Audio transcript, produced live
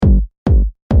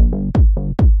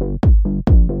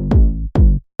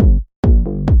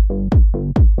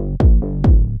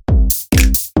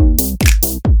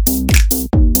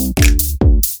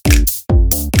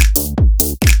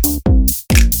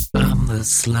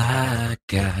Sly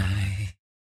Guy.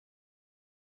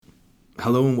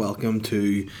 Hello and welcome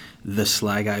to the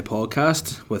Sly Guy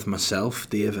podcast with myself,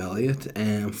 Dave Elliott.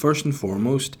 First and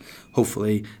foremost,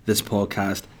 hopefully this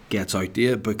podcast gets out to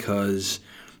you because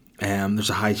there's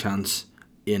a high chance,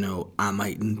 I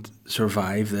mightn't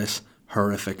survive this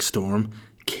horrific storm,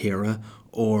 Kira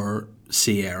or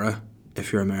Sierra.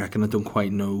 If you're American, I don't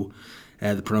quite know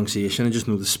the pronunciation, I just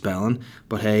know the spelling.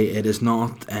 But hey, it is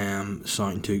not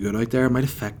sounding too good out there. It might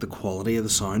affect the quality of the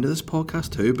sound of this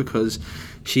podcast too, because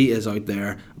she is out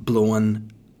there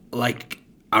blowing like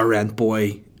a rent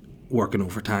boy working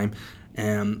overtime.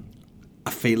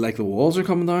 I feel like the walls are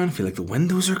coming down. I feel like the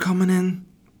windows are coming in.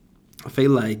 I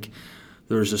feel like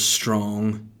there's a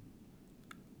strong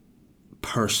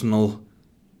personal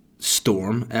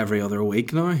storm every other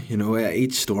week now.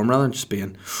 Each storm rather than just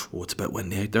being, oh, it's a bit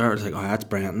windy out there. It's like, oh, that's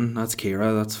Brenton, that's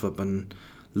Kira, that's flipping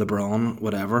LeBron,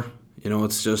 whatever.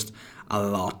 It's just a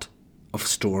lot of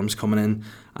storms coming in,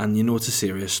 and it's a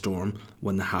serious storm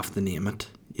when they have to name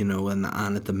it. And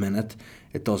at the minute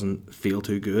it doesn't feel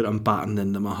too good. I'm battened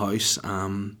into my house,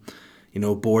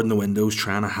 boarding the windows,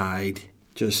 trying to hide,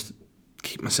 just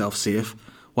keep myself safe.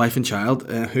 Wife and child,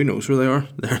 who knows where they are?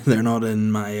 They're not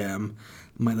in my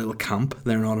little camp.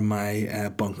 They're not in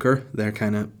my bunker. They're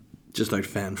kind of just out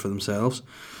fending for themselves.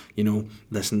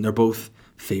 Listen, they're both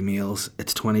females.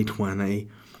 It's 2020.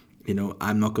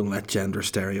 I'm not going to let gender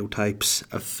stereotypes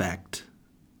affect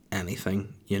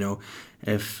anything.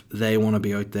 If they want to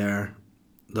be out there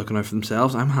looking out for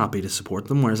themselves, I'm happy to support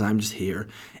them, whereas I'm just here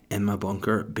in my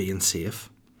bunker being safe.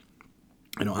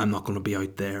 I'm not going to be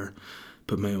out there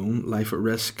put my own life at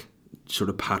risk, sort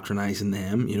of patronising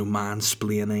them,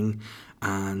 mansplaining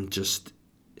and just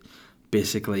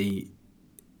basically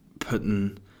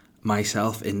putting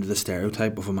myself into the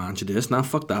stereotype of a man should do this. Nah,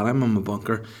 fuck that, I'm in my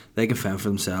bunker. They can fend for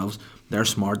themselves. They're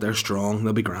smart, they're strong,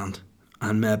 they'll be grand.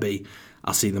 And maybe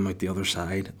I'll see them out the other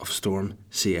side of Storm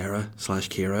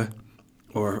Sierra/Kira,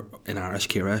 or in Irish,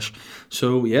 Kirish.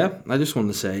 So yeah, I just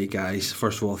wanted to say, guys,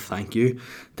 first of all, thank you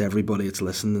to everybody that's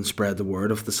listened and spread the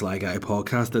word of the Sly Guy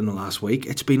podcast in the last week.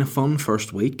 It's been a fun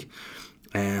first week.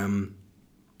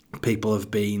 People have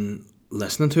been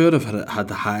listening to it. I've had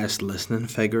the highest listening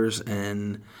figures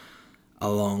in a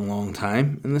long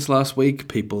time in this last week.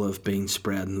 People have been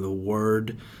spreading the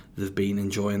word. They've been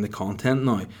enjoying the content.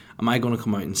 Now, am I going to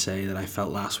come out and say that I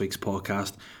felt last week's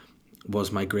podcast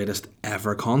was my greatest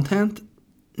ever content?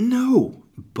 No,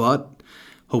 but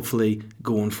hopefully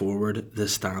going forward the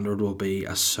standard will be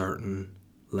a certain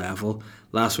level.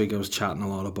 Last week I was chatting a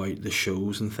lot about the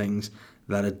shows and things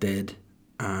that it did,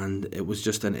 and it was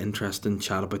just an interesting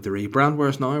chat about the rebrand,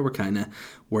 whereas now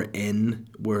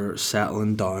we're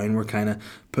settling down, we're kind of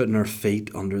putting our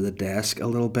feet under the desk a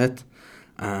little bit,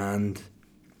 and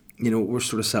we're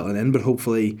sort of settling in. But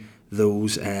hopefully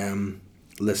those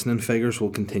listening figures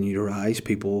will continue to rise.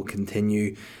 People will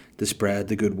continue to spread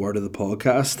the good word of the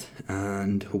podcast,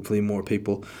 and hopefully more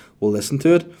people will listen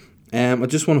to it. I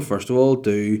just want to first of all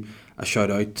do a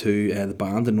shout out to the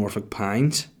band, the Norfolk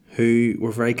Pines, who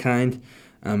were very kind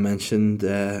and mentioned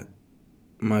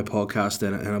my podcast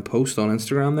in a post on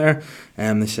Instagram there.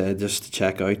 They said just to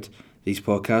check out these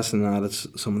podcasts and that it's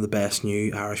some of the best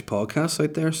new Irish podcasts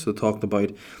out there. So they talked about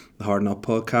the Hard Up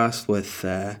podcast with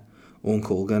Owen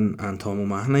Colgan and Tom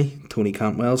O'Mahony, Tony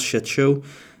Cantwell's Shit Show,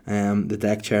 the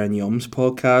Deck Chair and Yums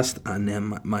podcast, and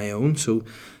then my own. So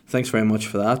thanks very much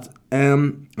for that.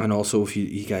 And also, if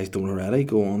you guys don't already,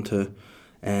 go on to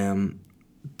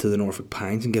the Norfolk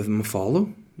Pines and give them a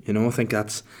follow. I think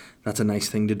that's a nice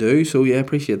thing to do. So yeah,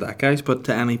 appreciate that, guys. But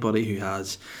to anybody who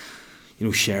has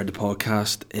shared the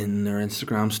podcast in their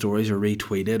Instagram stories or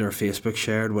retweeted or Facebook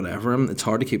shared, whatever, it's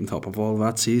hard to keep on top of all of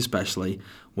that, see, especially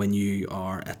when you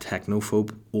are a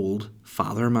technophobe old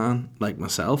father man like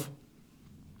myself.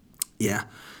 Yeah,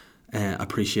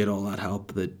 appreciate all that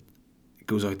help that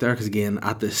goes out there, because again,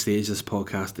 at this stage, this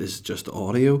podcast is just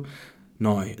audio.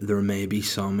 Now, there may be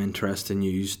some interesting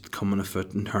news coming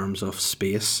afoot in terms of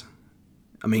space.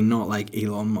 I mean, not like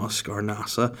Elon Musk or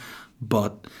NASA,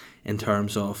 but in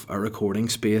terms of a recording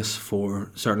space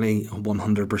for certainly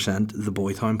 100% the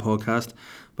Boytown podcast,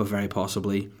 but very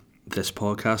possibly this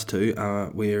podcast too.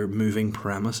 We're moving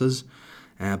premises.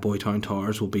 Boytown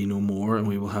Towers will be no more, and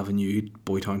we will have a new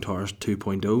Boytown Towers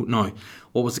 2.0. Now,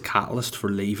 what was the catalyst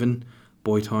for leaving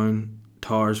Boytown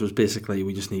Towers was basically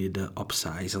we just needed to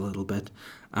upsize a little bit.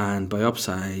 And by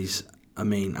upsize, I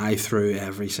mean I threw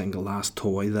every single last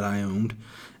toy that I owned,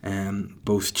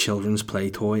 both children's play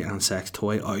toy and sex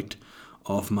toy, out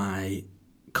of my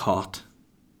cot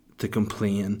to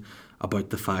complain about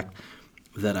the fact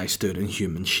that I stood in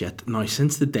human shit. Now,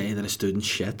 since the day that I stood in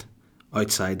shit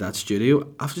outside that studio,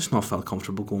 I've just not felt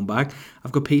comfortable going back.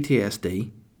 I've got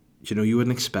PTSD. You know, you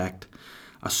wouldn't expect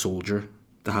a soldier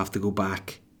to have to go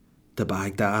back to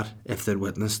Baghdad if they'd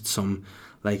witnessed some,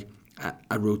 like,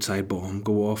 a roadside bomb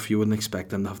go off. You wouldn't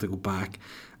expect them to have to go back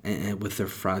with their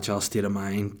fragile state of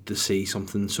mind to see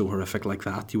something so horrific like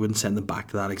that. You wouldn't send them back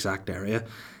to that exact area.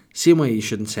 Same way you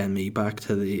shouldn't send me back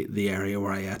to the area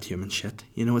where I ate human shit.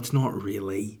 You know, it's not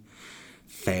really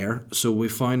fair. So we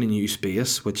found a new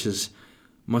space which is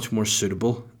much more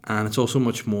suitable, and it's also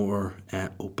much more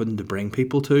open to bring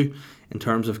people to. In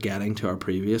terms of getting to our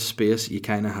previous space, you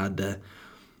kind of had to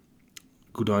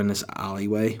go down this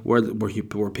alleyway where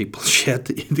people shit.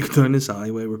 You go down this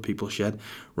alleyway where people shit.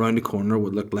 Round the corner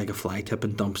would look like a fly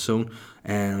tipping dump zone.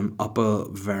 Up a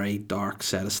very dark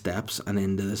set of steps and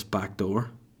into this back door.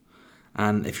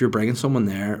 And if you're bringing someone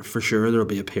there, for sure there'll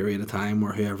be a period of time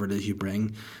where whoever it is you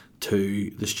bring to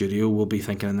the studio will be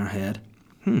thinking in their head,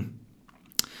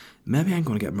 maybe I'm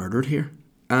going to get murdered here.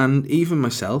 And even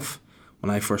myself, when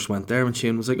I first went there, when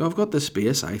Shane was like, oh, I've got this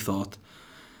space, I thought,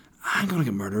 I'm going to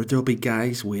get murdered. There'll be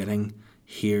guys waiting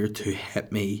here to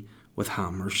hit me with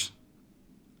hammers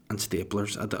and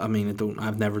staplers.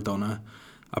 I've never done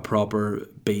a proper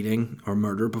beating or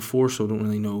murder before, so I don't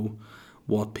really know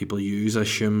what people use. I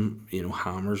assume,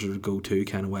 hammers are the go-to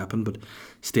kind of weapon, but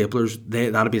staplers,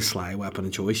 that'd be a sly weapon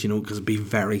of choice, because it'd be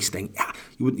very sting.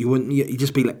 You'd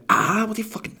just be like, what do you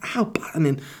fucking,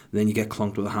 and then you get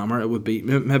clunked with a hammer. It would be,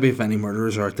 maybe if any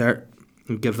murderers are out there,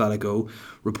 give that a go,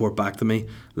 report back to me,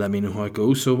 let me know how it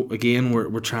goes. So again,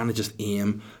 we're trying to just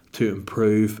aim to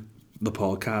improve the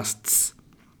podcasts,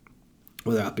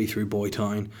 whether that be through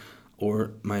Boytown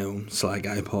or my own Sly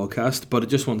Guy podcast. But I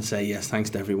just want to say yes, thanks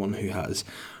to everyone who has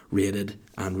rated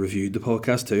and reviewed the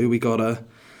podcast too. We got a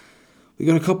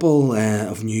couple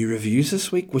of new reviews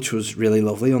this week, which was really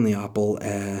lovely on the Apple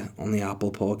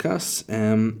podcasts.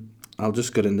 I'll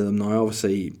just get into them now.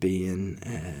 Obviously, being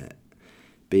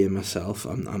myself,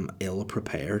 I'm ill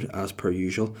prepared as per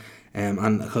usual,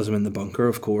 and because I'm in the bunker,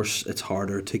 of course, it's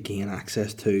harder to gain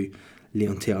access to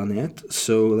Leontianet.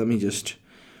 So let me just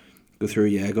go through.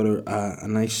 I got a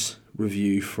nice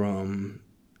review from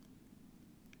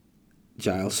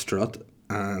Giles Strutt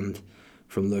and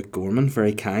from Luke Gorman,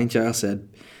 very kind. Giles said,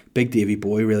 Big Davy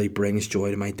boy really brings joy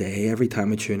to my day. Every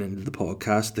time I tune into the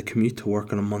podcast, the commute to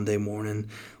work on a Monday morning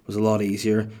was a lot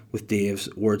easier with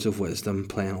Dave's words of wisdom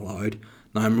playing aloud.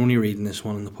 Now, I'm only reading this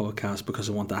one in the podcast because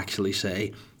I want to actually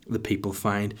say that people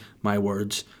find my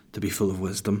words to be full of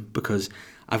wisdom, because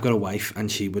I've got a wife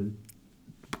and she would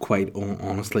quite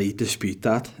honestly dispute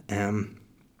that.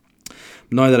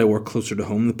 Now that I work closer to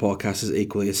home, the podcast is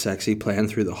equally as sexy, playing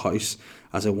through the house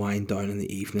as I wind down in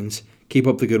the evenings. Keep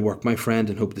up the good work, my friend,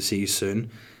 and hope to see you soon.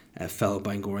 Fellow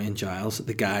Bangorian Giles,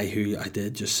 the guy who I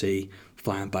did just see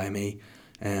flying by me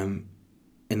in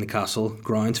the castle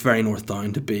grounds, very North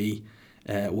Down to be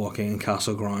walking in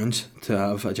castle grounds, to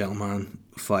have a gentleman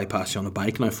fly past you on a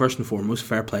bike. Now, first and foremost,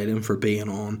 fair play to him for being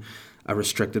on a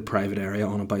restricted private area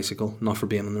on a bicycle, not for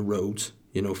being on the roads.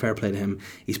 Fair play to him.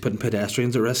 He's putting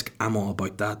pedestrians at risk. I'm all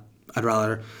about that. I'd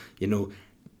rather,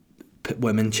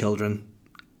 women, children,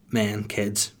 men,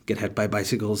 kids get hit by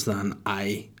bicycles than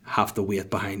I have to wait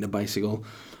behind a bicycle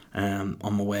on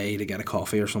my way to get a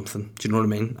coffee or something. Do you know what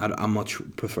I mean? I much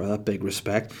prefer that. Big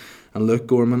respect. And Luke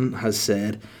Gorman has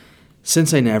said,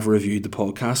 since I never reviewed the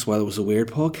podcast, it was a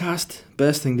weird podcast,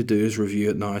 best thing to do is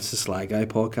review it now. It's the Sly Guy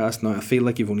podcast. Now, I feel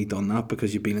like you've only done that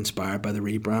because you've been inspired by the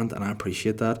rebrand, and I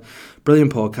appreciate that.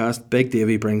 Brilliant podcast. Big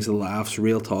Davy brings the laughs,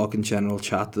 real talk and general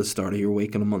chat to the start of your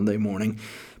week on a Monday morning.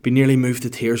 Been nearly moved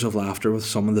to tears of laughter with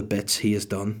some of the bits he has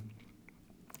done.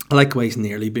 I like the way he's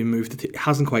nearly been moved to tears.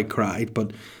 Hasn't quite cried,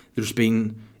 but he's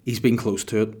been close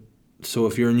to it. So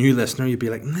if you're a new listener, you'd be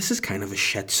like, this is kind of a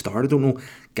shit start. I don't know.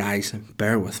 Guys,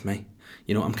 bear with me.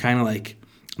 I'm kind of like,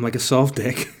 I'm like a soft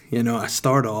dick. I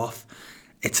start off,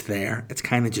 it's there. It's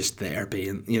kind of just there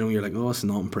being, you're like, oh, it's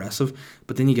not impressive.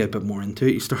 But then you get a bit more into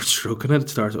it. You start stroking it. It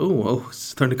starts, it's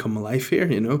starting to come alive here,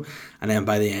 And then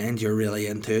by the end, you're really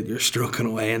into it. You're stroking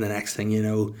away. And the next thing you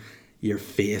know, your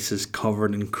face is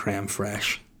covered in creme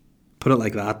fraiche. Put it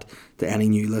like that to any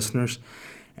new listeners.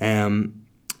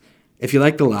 If you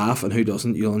like to laugh, and who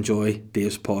doesn't, you'll enjoy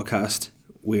Dave's podcast,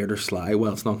 Weird or Sly.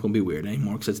 Well, it's not going to be weird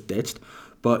anymore because it's ditched.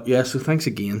 But yeah, so thanks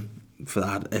again for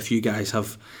that. If you guys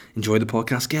have enjoyed the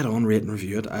podcast, get on, rate and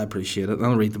review it. I appreciate it. And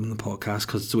I'll read them in the podcast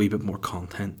because it's a wee bit more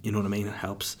content. You know what I mean? It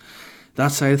helps that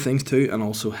side of things too, and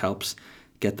also helps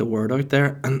get the word out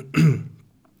there. And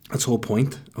that's the whole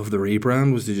point of the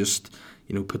rebrand, was to just,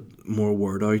 put more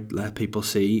word out, let people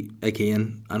see.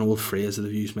 Again, an old phrase that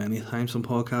I've used many times on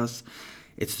podcasts.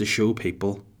 It's to show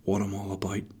people what I'm all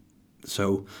about.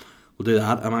 So we'll do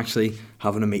that. I'm actually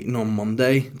having a meeting on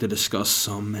Monday to discuss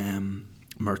some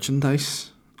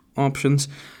merchandise options.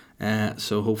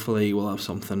 So hopefully we'll have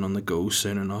something on the go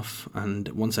soon enough. And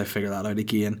once I figure that out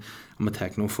again, I'm a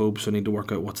technophobe, so I need to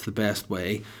work out what's the best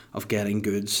way of getting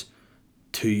goods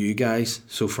to you guys.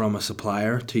 So from a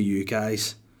supplier to you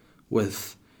guys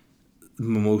with the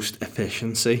most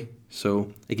efficiency.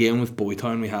 So again, with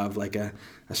Boytown, we have like a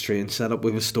strange setup.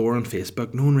 We have a store on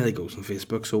Facebook. No one really goes on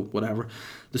Facebook, so whatever.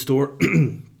 The store,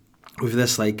 with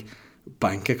this like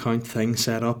bank account thing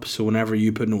set up. So whenever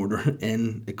you put an order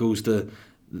in, it goes to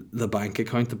the bank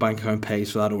account. The bank account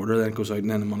pays for that order, then it goes out, and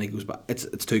then the money goes back.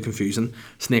 It's too confusing.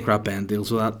 Snake Rat Ben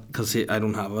deals with that because I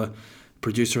don't have a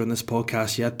producer in this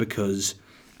podcast yet because.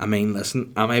 I mean,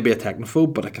 listen, I may be a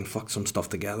technophobe, but I can fuck some stuff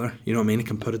together. You know what I mean? I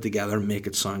can put it together and make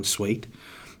it sound sweet.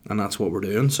 And that's what we're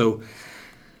doing. So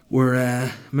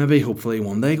we're maybe hopefully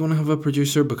one day going to have a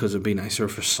producer because it'd be nicer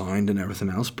for sound and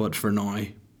everything else. But for now,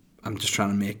 I'm just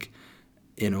trying to make,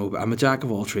 I'm a jack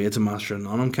of all trades, a master of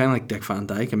none. I'm kind of like Dick Van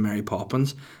Dyke and Mary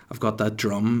Poppins. I've got that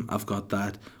drum, I've got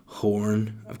that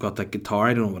horn, I've got that guitar.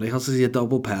 I don't know what else. Is he a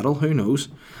double pedal? Who knows?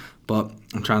 But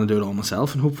I'm trying to do it all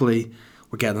myself, and hopefully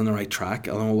we're getting on the right track.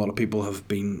 I know a lot of people have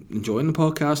been enjoying the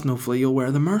podcast, and hopefully you'll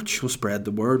wear the merch. We'll spread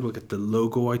the word. We'll get the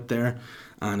logo out there.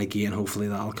 And again, hopefully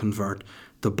that'll convert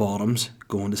the bottoms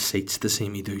going to seats to see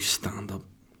me do stand-up.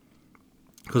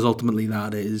 Because ultimately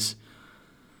that is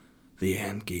the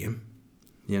end game,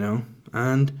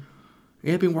 And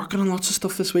yeah, I've been working on lots of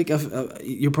stuff this week.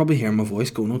 You'll probably hear my voice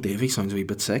going, oh, Davey sounds a wee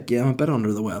bit sick. Yeah, I'm a bit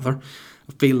under the weather.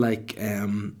 I feel like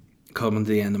coming to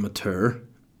the end of my tour,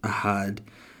 I had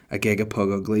a gig at Pug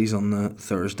Uglies on the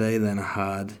Thursday, then I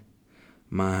had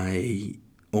my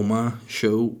Oma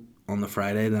show on the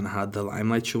Friday, then I had the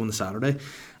Limelight show on the Saturday,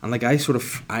 and like I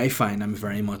find I'm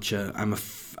very much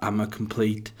I'm a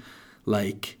complete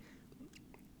like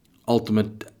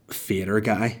ultimate theatre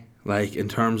guy, like in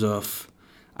terms of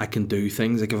I can do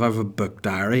things, like if I have a book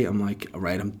diary, I'm like,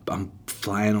 right, I'm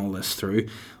flying all this through,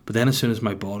 but then as soon as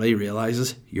my body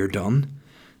realises you're done,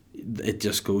 it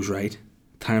just goes right.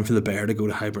 Time for the bear to go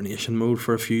to hibernation mode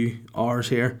for a few hours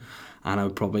here, and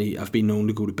I've been known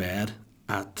to go to bed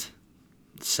at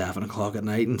 7 o'clock at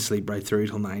night and sleep right through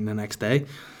till 9 the next day.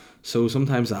 So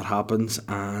sometimes that happens,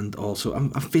 and also I'm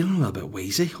feeling a little bit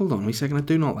wheezy. Hold on a second, I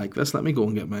do not like this. Let me go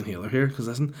and get my inhaler here, because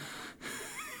listen,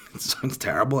 it sounds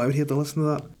terrible. I would hate to listen to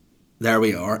that. There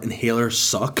we are. Inhaler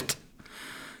sucked.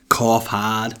 Cough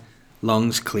had.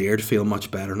 Lungs cleared. Feel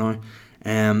much better now.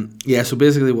 So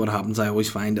basically what happens, I always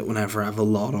find that whenever I have a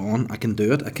lot on, I can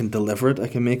do it, I can deliver it, I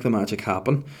can make the magic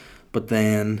happen, but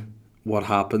then what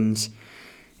happens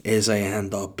is I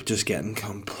end up just getting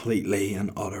completely and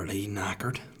utterly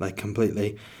knackered, like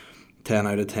completely 10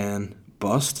 out of 10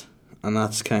 bust, and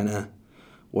that's kind of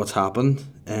what's happened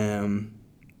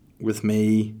with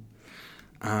me,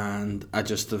 and I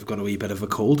just have got a wee bit of a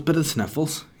cold, bit of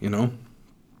sniffles,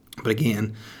 but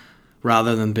again,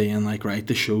 rather than being like, right,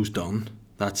 the show's done,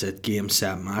 that's it, game,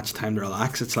 set, match, time to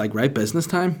relax, it's like, right, business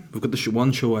time. We've got the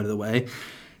one show out of the way.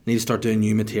 Need to start doing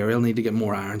new material. Need to get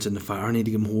more irons in the fire. Need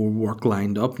to get more work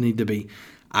lined up. Need to be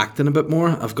acting a bit more.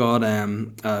 I've got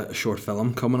a short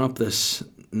film coming up this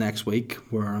next week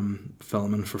where I'm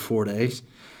filming for 4 days,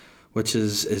 which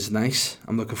is nice.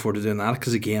 I'm looking forward to doing that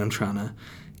because, again, I'm trying to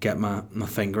get my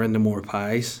finger into more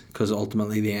pies, because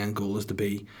ultimately the end goal is to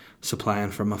be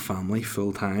supplying for my family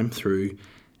full time through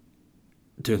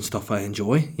doing stuff I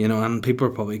enjoy, and people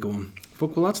are probably going,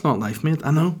 fuck, well, that's not life, mate. I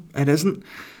know, it isn't.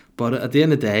 But at the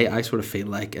end of the day, I sort of feel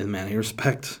like, in many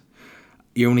respects,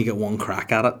 you only get one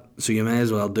crack at it, so you may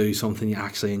as well do something you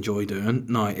actually enjoy doing.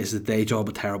 Now, is the day job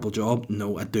a terrible job?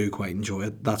 No, I do quite enjoy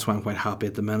it. That's why I'm quite happy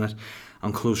at the minute.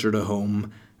 I'm closer to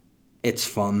home. It's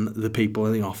fun. The people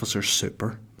in the office are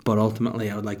super. But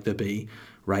ultimately, I would like to be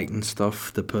writing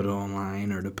stuff to put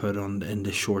online, or to put on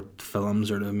into short films,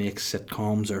 or to make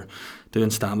sitcoms, or doing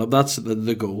stand-up. That's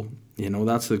the goal.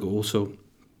 That's the goal. So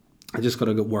I just got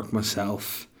to work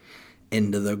myself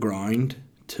into the ground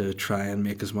to try and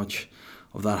make as much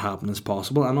of that happen as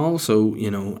possible. And also,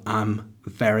 I'm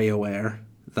very aware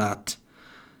that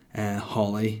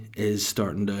Holly is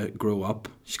starting to grow up.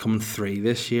 She's coming 3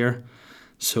 this year.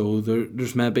 So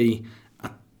there's maybe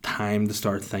a time to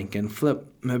start thinking,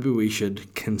 flip, maybe we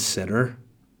should consider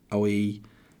a wee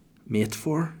mate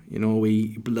for her, a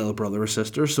wee little brother or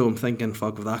sister. So I'm thinking,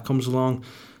 fuck, if that comes along,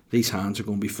 these hands are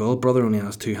going to be full. Brother only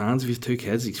has 2 hands. If he has 2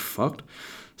 kids, he's fucked.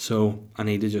 So I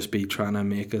need to just be trying to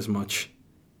make as much,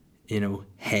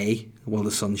 hay while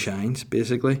the sun shines,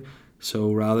 basically.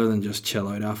 So rather than just chill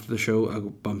out after the show,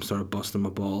 I'm sort of busting my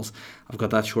balls. I've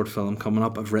got that short film coming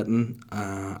up. I've written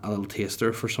a little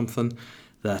taster for something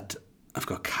that I've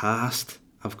got cast.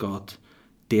 I've got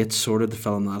dates sorted to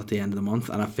film that at the end of the month,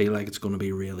 and I feel like it's going to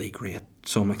be really great.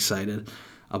 So I'm excited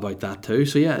about that too.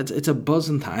 So yeah, it's a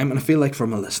buzzing time, and I feel like for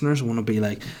my listeners, I want to be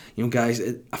like, guys,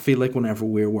 I feel like whenever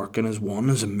we're working as one,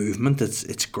 as a movement,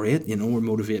 it's great. We're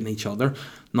motivating each other.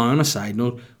 Now, on a side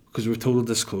note, because we're total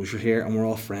disclosure here, and we're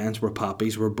all friends, we're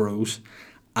pappies, we're bros.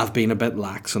 I've been a bit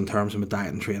lax in terms of my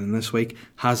diet and training this week.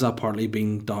 Has that partly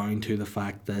been down to the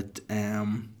fact that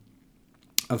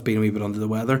I've been a wee bit under the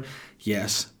weather?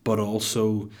 Yes, but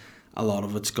also a lot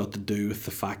of it's got to do with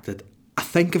the fact that I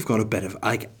think I've got a bit of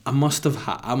I must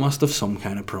have some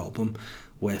kind of problem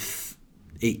with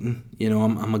eating.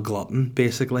 I'm a glutton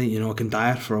basically. I can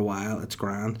diet for a while, it's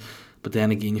grand, but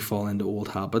then again you fall into old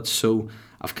habits. So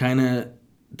I've kind of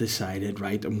decided,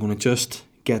 right, I'm going to just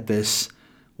get this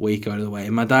week out of the way.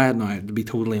 My diet now, to be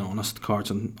totally honest, cards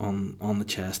on the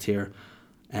chest here,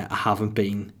 I haven't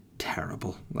been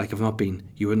terrible. Like, I've not been,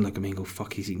 you wouldn't look at me and go,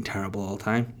 fuck, he's eating terrible all the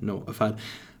time. No, I've had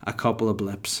a couple of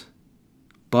blips,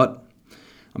 but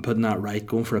I'm putting that right,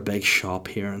 going for a big shop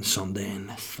here on Sunday and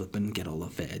flipping get all the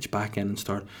veg back in and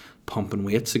start pumping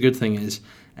weights. The good thing is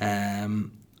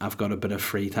I've got a bit of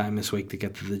free time this week to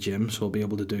get to the gym, so I'll be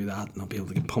able to do that, and I'll be able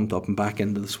to get pumped up and back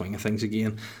into the swing of things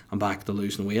again. I'm back to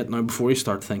losing weight. Now, before you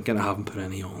start thinking, I haven't put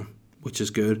any on, which is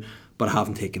good, but I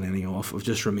haven't taken any off. I've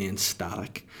just remained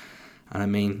static. And I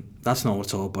mean, that's not what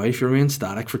it's all about. If you remain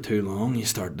static for too long, you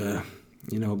start to,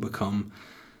 become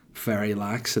very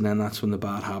lax, and then that's when the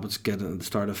bad habits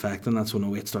start affecting. That's when the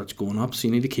weight starts going up. So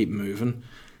you need to keep moving,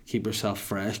 keep yourself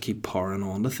fresh, keep powering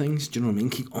on to things. Do you know what I mean?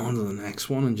 Keep on to the next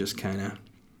one and just kind of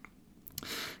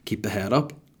keep the head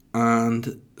up.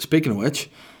 And speaking of which,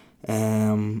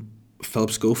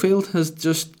 Philip Schofield has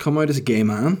just come out as a gay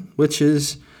man, which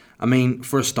is, I mean,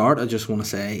 for a start, I just want to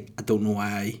say I don't know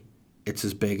why it's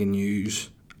as big in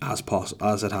news as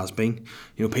it has been.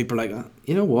 People are like,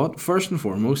 you know what? First and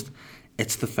foremost,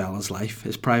 it's the fella's life,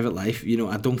 his private life.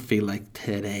 I don't feel like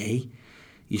today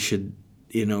you should,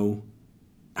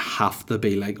 have to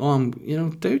be like, oh,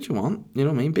 do what you want. You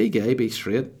know what I mean? Be gay, be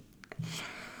straight,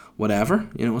 whatever.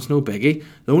 It's no biggie.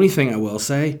 The only thing I will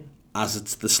say, as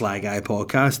it's the Sly Guy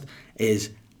podcast,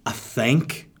 is I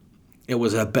think it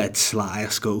was a bit sly of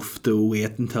Scof to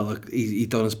wait until he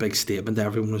done his big statement.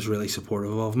 Everyone was really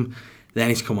supportive of him. Then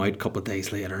he's come out a couple of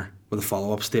days later with a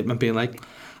follow-up statement being like,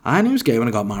 I knew he was gay when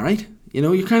I got married.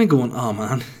 You're kind of going, oh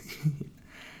man.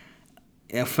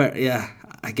 Yeah, fair, yeah,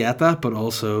 I get that, but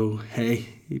also, hey,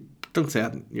 don't say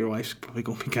it. Your wife's probably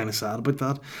going to be kind of sad about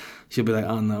that. She'll be like,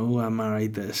 oh no, I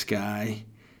married this guy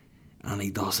and he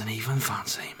doesn't even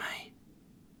fancy me.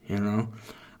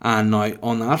 And now,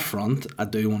 on that front, I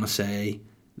do want to say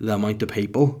the amount of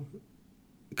people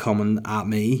coming at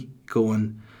me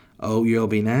going, oh, you'll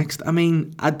be next. I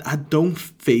mean, I don't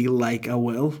feel like I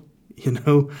will,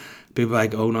 People are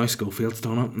like, oh, now Schofield's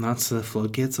done it, and that's the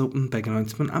floodgates open, big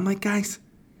announcement. I'm like, guys,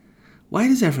 why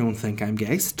does everyone think I'm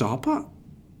gay? Stop it,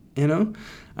 And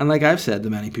like I've said to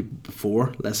many people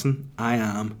before, listen, I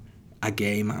am a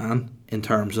gay man in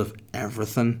terms of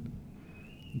everything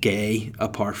gay,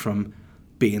 apart from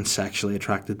being sexually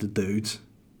attracted to dudes.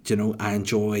 I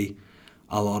enjoy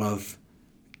a lot of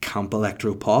camp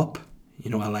electro pop.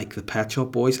 I like the Pet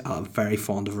Shop Boys. I'm very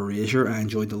fond of Erasure. I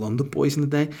enjoyed the London Boys in the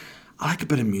day. I like a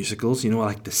bit of musicals, I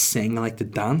like to sing, I like to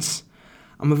dance.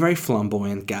 I'm a very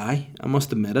flamboyant guy, I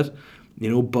must admit it.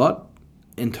 But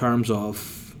in terms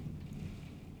of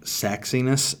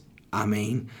sexiness, I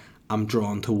mean, I'm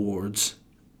drawn towards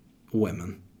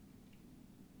women.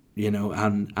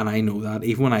 And I know that.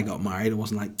 Even when I got married, I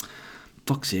wasn't like,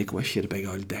 fuck's sake, wish she had a big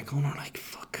old dick on her. Like,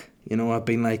 fuck. I've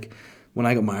been like, when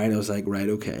I got married, I was like, right,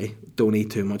 okay, don't eat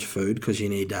too much food because you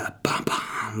need bam,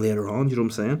 bam, later on, you know what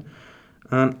I'm saying?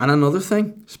 And another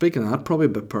thing, speaking of that, probably a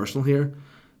bit personal here,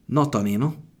 not done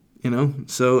anal,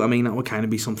 So, I mean, that would kind of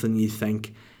be something you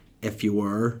think if you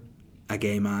were a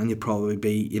gay man, you'd probably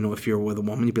be, if you were with a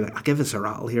woman, you'd be like, I'll give this a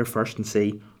rattle here first and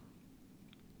see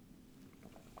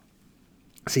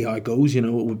how it goes, it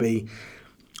would be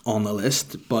on the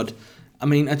list. But, I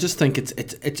mean, I just think it's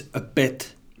a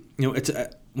bit,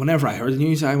 whenever I heard the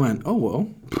news, I went, oh, well,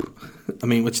 I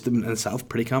mean, which in itself,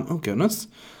 pretty calm, oh, goodness,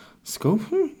 let's go,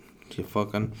 you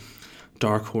fucking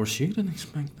dark horse, you didn't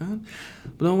expect that.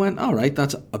 But I went, alright,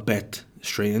 that's a bit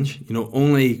strange,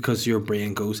 only because your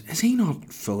brain goes, is he not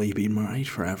fully been married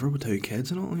forever with 2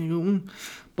 kids and all? And you go,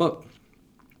 But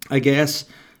I guess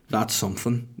that's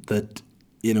something that,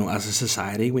 as a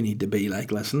society, we need to be like,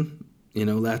 listen,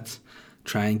 let's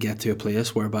try and get to a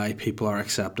place whereby people are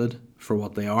accepted for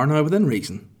what they are. Now, within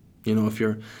reason. You know, if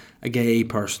you're a gay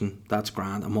person, that's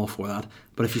grand. I'm all for that.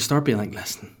 But if you start being like,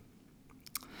 listen,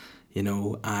 you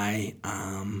know, I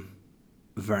am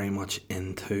very much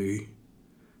into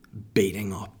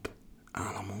beating up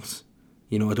animals.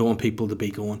 You know, I don't want people to be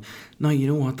going, no, you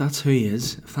know what, that's who he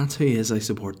is. If that's who he is, I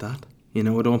support that. You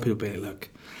know, I don't want people to be like, look.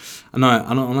 And now,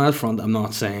 on that front, I'm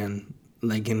not saying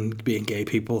linking being gay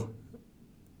people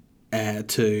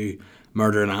to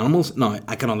murdering animals. Now,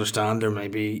 I can understand there may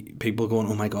be people going,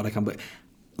 oh my God, I can't believe.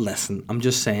 Listen, I'm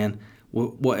just saying,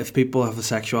 what if people have a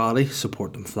sexuality,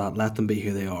 support them for that. Let them be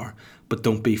who they are. But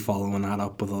don't be following that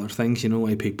up with other things. You know,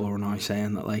 why people are now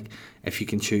saying that, like, if you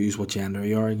can choose what gender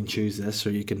you are, you can choose this,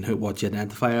 or you can what you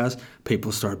identify as.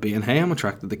 People start being, hey, I'm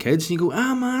attracted to kids. And you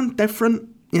go, man, different,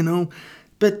 you know,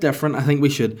 bit different. I think we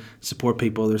should support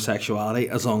people with their sexuality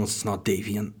as long as it's not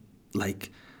deviant,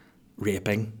 like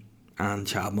raping and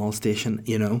child molestation,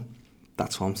 you know.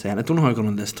 That's what I'm saying. I don't know how I got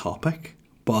on this topic,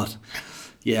 but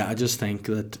yeah, I just think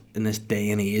that in this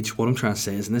day and age, what I'm trying to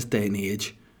say is in this day and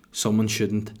age, someone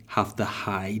shouldn't have to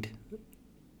hide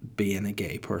being a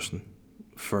gay person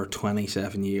for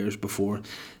 27 years before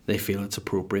they feel it's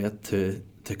appropriate to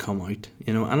come out,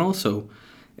 you know. And also,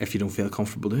 if you don't feel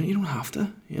comfortable doing it, you don't have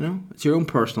to, you know. It's your own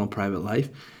personal private life.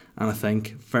 And I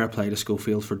think fair play to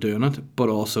Schofield for doing it, but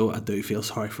also I do feel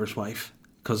sorry for his wife.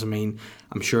 Because, I mean,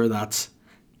 I'm sure that's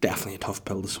definitely a tough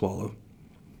pill to swallow.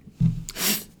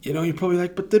 You know, you're probably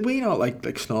like, but did we not like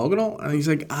snog and all? And he's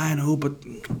like, I know, but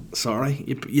sorry,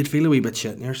 you'd feel a wee bit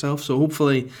shit in yourself. So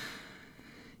hopefully,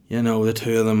 you know, the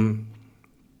two of them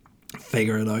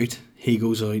figure it out. He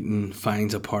goes out and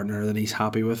finds a partner that he's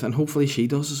happy with, and hopefully she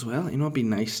does as well. You know, it'd be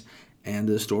nice end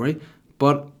of the story.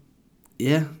 But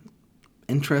yeah,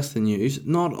 interesting news.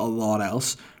 Not a lot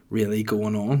else really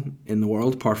going on in the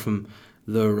world apart from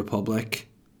the Republic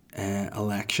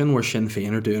election, where Sinn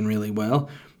Féin are doing really well.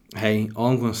 Hey,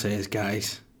 all I'm going to say is,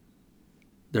 guys,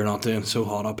 they're not doing so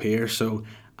hot up here. So,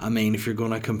 I mean, if you're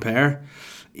going to compare,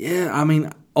 yeah, I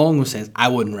mean, all I'm going to say is I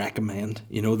wouldn't recommend.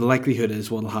 You know, the likelihood is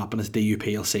what will happen is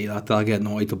DUP will see that. They'll get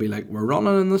annoyed. They'll be like, we're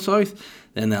running in the south.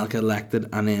 Then they'll get elected.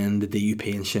 And then the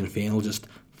DUP and Sinn Féin will just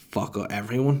fuck up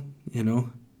everyone, you know.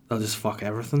 They'll just fuck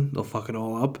everything. They'll fuck it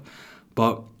all up.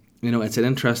 But, you know, it's an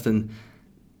interesting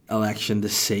election to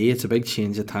see. It's a big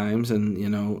change of times. And, you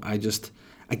know,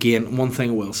 again, one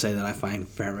thing I will say that I find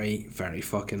very, very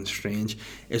fucking strange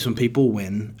is when people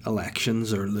win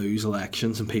elections or lose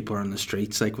elections and people are in the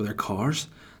streets, like, with their cars,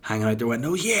 hanging out their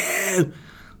windows, yeah!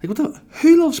 Like,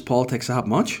 who loves politics that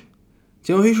much?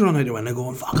 Do you know who's running out their window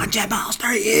going, fucking Jim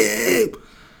Allister, yeah!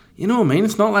 You know what I mean?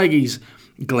 It's not like he's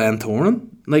Glen Torren.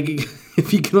 Like,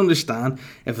 if you can understand,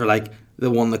 if they're like, they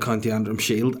won the County Antrim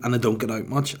Shield and they don't get out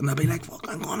much and they'll be like, fuck,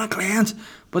 I'm gonna cleanse.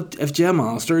 But if Jim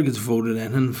Allister gets voted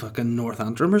in fucking North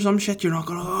Antrim or some shit, you're not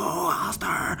gonna go, oh,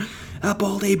 Allister, a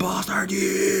baldy bastard,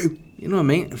 you know what I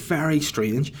mean? Very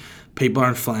strange. People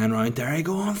aren't flying around there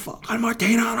going, fucking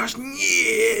Martina Anderson,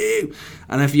 you.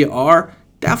 And if you are,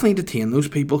 definitely detain those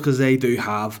people, because they do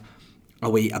have a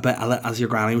bit, as your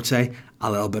granny would say,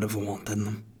 a little bit of a want in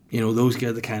them. You know, those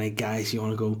are the kind of guys you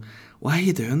want to go, why are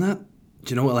you doing that?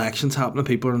 Do you know elections happen,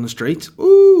 people are on the streets?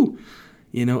 Ooh!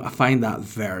 You know, I find that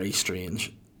very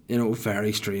strange. You know,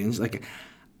 very strange. Like,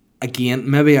 again,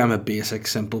 maybe I'm a basic,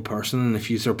 simple person, and if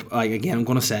you like, again, I'm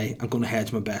going to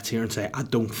hedge my bets here and say, I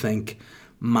don't think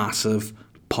massive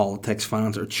politics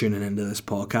fans are tuning into this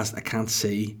podcast. I can't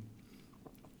see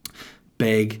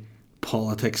big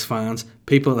politics fans.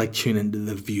 People that, like, tune into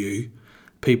The View.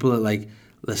 People that, like,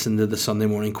 listen to the Sunday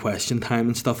morning question time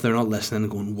and stuff. They're not listening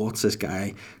and going, what's this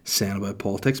guy saying about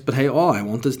politics? But hey, all I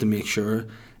want is to make sure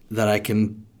that I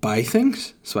can buy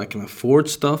things, so I can afford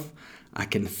stuff, I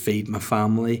can feed my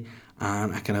family,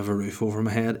 and I can have a roof over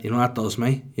my head. You know, that does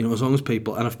me. You know, as long as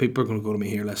people, and if people are going to go to me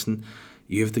here, listen,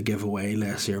 you have to give away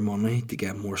less of your money to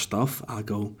get more stuff, I'll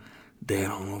go,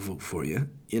 dead on, I'll vote for you.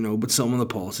 You know, but some of the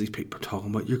policies people are talking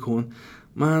about, you're going,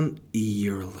 man,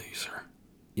 you're a loser.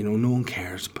 You know, no one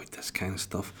cares about this kind of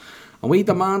stuff. And we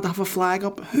demand to have a flag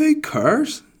up. Who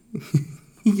cares?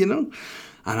 You know?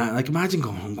 And I, like, imagine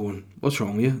going home going, what's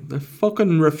wrong with you? They're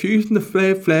fucking refusing the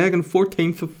flag on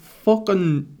 14th of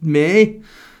fucking May. And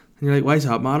you're like, why does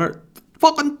that matter?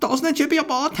 Fucking doesn't it? Should be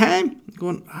up all the time. You're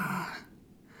going,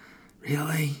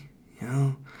 really? You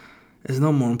know? It's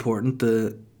not more important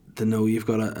to know you've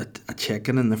got a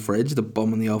chicken in the fridge, the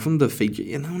bum in the oven to feed you.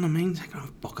 You know what I mean? It's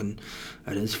like,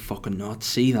 it is fucking nuts.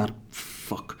 See that?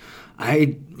 Fuck.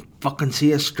 I fucking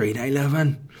see a street I live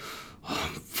in.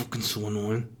 Oh, fucking so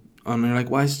annoying. And they're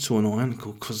like, why is it so annoying?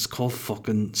 Because it's called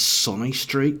fucking Sunny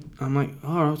Street. I'm like,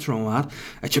 oh, what's wrong with that?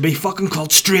 It should be fucking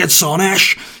called Straight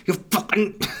Sunnish. You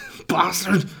fucking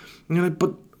bastard. And you're like,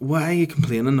 but why are you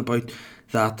complaining about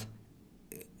that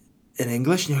in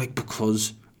English? And you're like,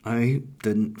 because I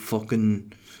didn't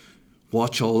fucking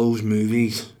watch all those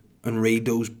movies and read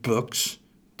those books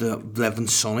to live in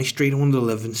Sunny Street. I wanted to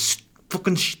live in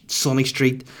fucking Sunny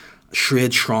Street,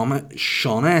 Shred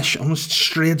Shonesh. I want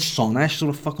Shred Shonesh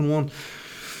sort of fucking one.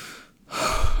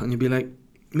 And you'd be like,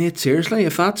 mate, seriously,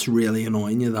 if that's really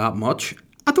annoying you that much,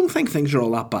 I don't think things are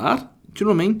all that bad. Do you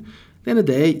know what I mean? At the end of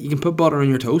the day, you can put butter on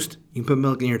your toast, you can put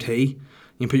milk in your tea,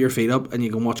 you can put your feet up and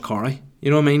you can watch Corrie. You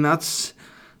know what I mean? That's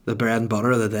the bread and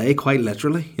butter of the day, quite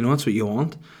literally. You know, that's what you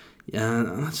want. Yeah,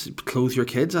 that's clothe your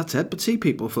kids, that's it. But see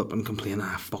people flipping complaining,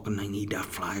 I need that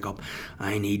flag up,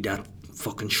 I need that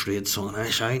fucking Shred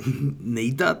Shonesh, I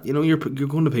need that. You know, you're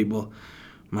going to people,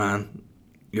 man,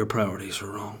 your priorities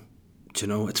are wrong. Do you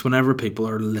know, it's whenever people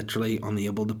are literally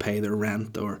unable to pay their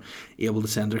rent or able to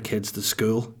send their kids to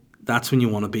school, that's when you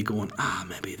want to be going,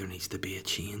 maybe there needs to be a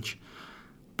change.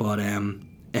 But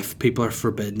if people are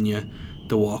forbidding you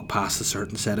to walk past a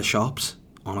certain set of shops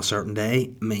on a certain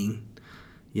day,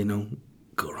 you know,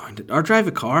 go around it. Or drive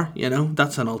a car, you know,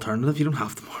 that's an alternative. You don't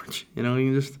have to march, you know,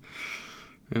 you can just,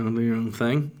 you know, do your own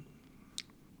thing.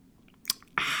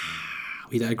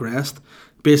 We digressed.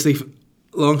 Basically,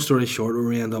 long story short, where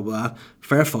we end up with that,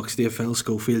 fair fucks to you, Phil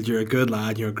Schofield, you're a good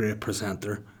lad, you're a great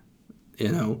presenter.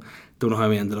 You know, don't know how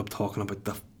we ended up talking about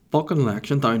the fucking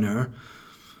election down there.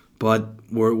 But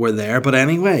we're there. But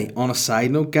anyway, on a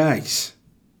side note, guys,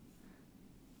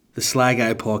 the Sly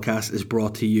Guy podcast is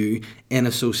brought to you in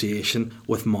association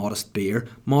with Modest Beer.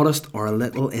 Modest are a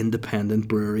little independent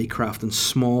brewery crafting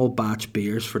small batch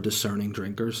beers for discerning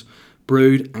drinkers,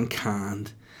 brewed and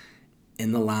canned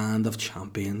in the land of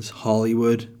champions,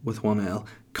 Hollywood with one L,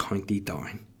 County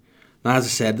Down. Now, as I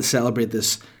said, to celebrate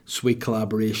this sweet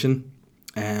collaboration,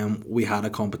 we had a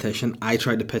competition. I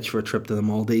tried to pitch for a trip to the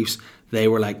Maldives. They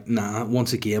were like, nah,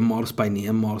 once again, modest by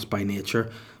name, modest by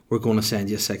nature, we're going to send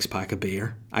you a 6-pack of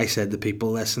beer. I said to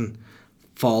people, listen,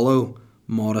 follow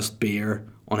Modest Beer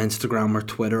on Instagram or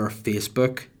Twitter or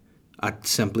Facebook at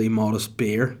simply Modest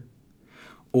Beer,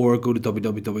 or go to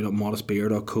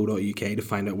www.modestbeer.co.uk to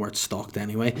find out where it's stocked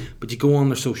anyway. But you go on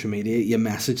their social media, you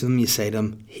message them, you say to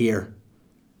them, here,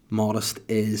 Modest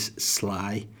is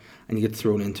Sly, and you get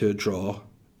thrown into a draw.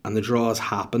 And the draw has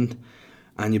happened,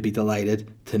 and you'll be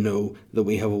delighted to know that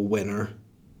we have a winner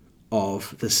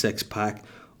of the 6-pack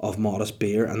of Modest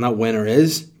Beer, and that winner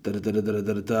is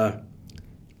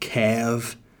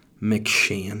Kev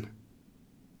McShane.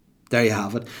 There you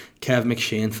have it. Kev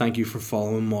McShane, thank you for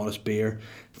following Modest Beer.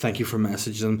 Thank you for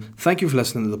messaging them. Thank you for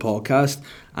listening to the podcast.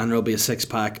 And there'll be a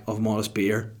 6-pack of Modest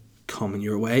Beer coming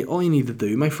your way. All you need to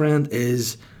do, my friend,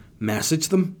 is message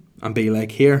them and be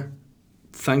like, here,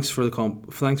 thanks for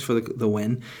the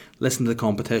win. Listen to the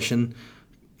competition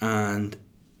and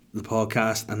the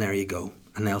podcast, and there you go.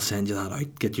 And they'll send you that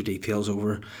out. Get your details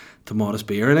over to Modest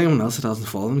Beer. And anyone else that hasn't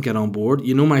followed, get on board.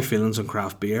 You know my feelings on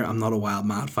craft beer. I'm not a wild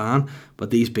mad fan, but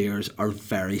these beers are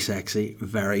very sexy,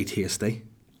 very tasty,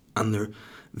 and they're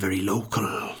very local.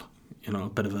 You know, a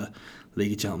bit of a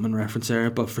League of Gentlemen reference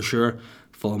there, but for sure,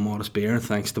 follow Modest Beer. And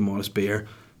thanks to Modest Beer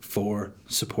for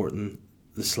supporting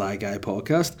the Sly Guy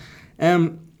podcast.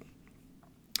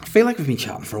 I feel like we've been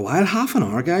chatting for a while. Half an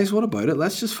hour, guys. What about it?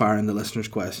 Let's just fire in the listeners'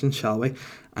 questions, shall we?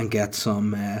 And get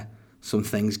some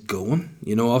things going.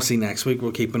 You know, obviously next week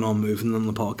we're keeping on moving on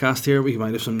the podcast here. We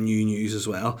might have some new news as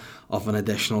well of an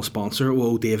additional sponsor.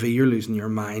 Whoa, Davey, you're losing your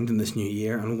mind in this new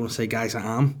year. And I'm going to say, guys, I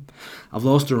am. I've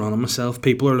lost the run on myself.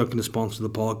 People are looking to sponsor the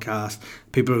podcast.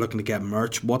 People are looking to get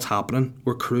merch. What's happening?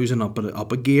 We're cruising up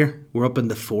a gear. We're up in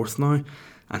the 4th now.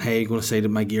 And hey, you're going to say that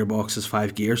my gearbox is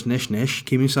 5 gears. Nish.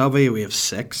 Kimi Salve, we have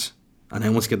 6. And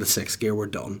then once we get the 6th gear, we're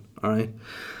done. Alright.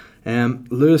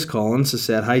 Lewis Collins has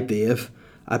said, hi Dave,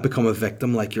 I've become a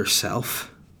victim like yourself.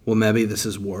 Well, maybe this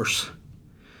is worse.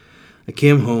 I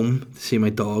came home to see my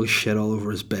dog shit all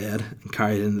over his bed and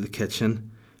carried it into the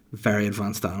kitchen. Very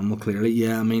advanced animal, clearly.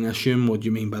 Yeah, I mean, I assume what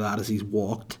you mean by that is he's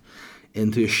walked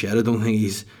into a shit. I don't think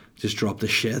he's just dropped a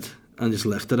shit and just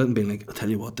lifted it and been like, I'll tell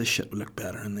you what, this shit would look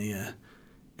better in the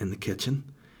kitchen.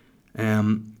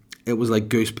 It was like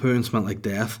goose poo and smelled like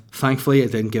death. Thankfully, I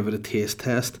didn't give it a taste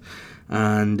test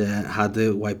and had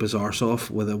to wipe his arse off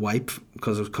with a wipe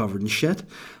because it was covered in shit.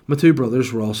 My 2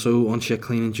 brothers were also on shit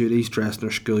cleaning duties, dressed in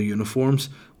their school uniforms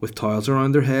with towels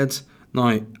around their heads.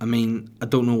 Now, I mean, I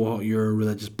don't know what your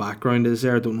religious background is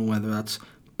there. I don't know whether that's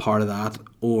part of that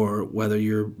or whether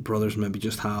your brothers maybe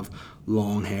just have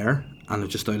long hair and are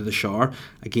just out of the shower.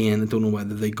 Again, I don't know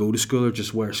whether they go to school or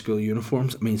just wear school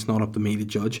uniforms. I mean, it's not up to me to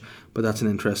judge, but that's an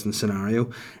interesting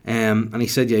scenario. And he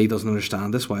said, yeah, he doesn't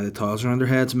understand this, why the towels are on their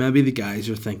heads. Maybe the guys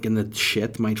are thinking that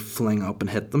shit might fling up and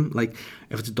hit them. Like,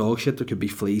 if it's a dog shit, there could be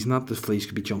fleas in that. The fleas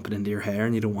could be jumping into your hair,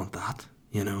 and you don't want that.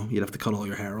 You know, you'd have to cut all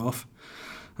your hair off.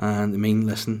 And I mean,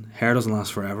 listen, hair doesn't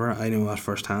last forever. I know that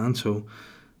firsthand, so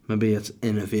maybe it's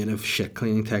innovative shit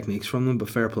cleaning techniques from them, but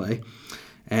fair play.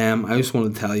 I just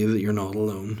wanted to tell you that you're not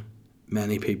alone.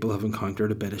 Many people have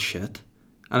encountered a bit of shit.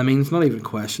 And I mean, it's not even a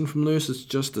question from Lewis, it's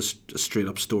just a straight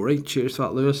up story. Cheers to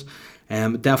that, Lewis.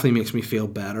 It definitely makes me feel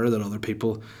better that other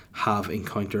people have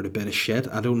encountered a bit of shit.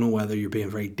 I don't know whether you're being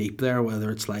very deep there,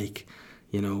 whether it's like,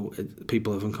 you know,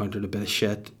 people have encountered a bit of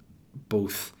shit,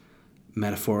 both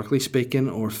metaphorically speaking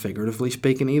or figuratively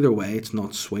speaking. Either way, it's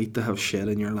not sweet to have shit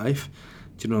in your life.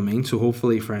 Do you know what I mean? So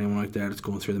hopefully for anyone out there that's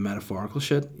going through the metaphorical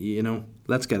shit, you know,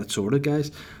 let's get it sorted,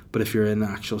 guys. But if you're in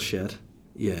actual shit,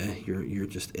 yeah, you're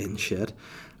just in shit.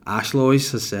 Ash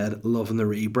Lois has said, loving the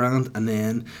rebrand, and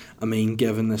then, I mean,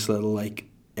 given this little, like,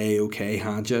 A-OK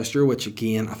hand gesture, which,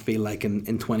 again, I feel like in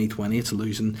 2020 it's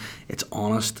losing its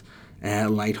honest,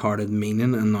 light-hearted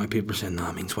meaning, and now people are saying, no,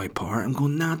 it means white power. I'm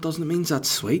going, nah, it doesn't. It means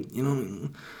that's sweet, you know?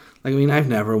 Like, I mean, I've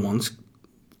never once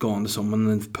gone to someone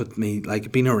and put me,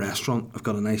 like, been in a restaurant, I've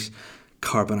got a nice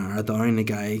carbonara down, the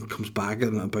guy comes back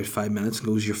in about 5 minutes and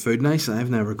goes, your food nice? And I've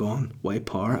never gone, white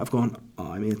power. I've gone,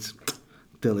 oh, I mean, it's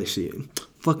delicious,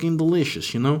 fucking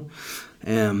delicious, you know?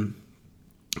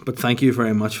 But thank you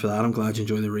very much for that. I'm glad you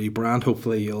enjoy the rebrand.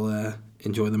 Hopefully you'll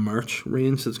enjoy the merch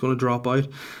range that's going to drop out.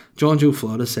 John Joe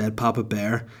Flood has said, Papa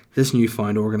Bear, this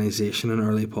newfound organisation and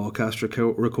early podcast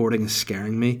recording is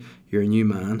scaring me. You're a new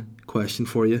man. Question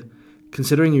for you.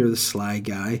 Considering you're the sly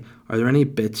guy, are there any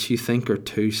bits you think are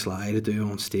too sly to do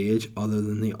on stage other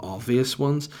than the obvious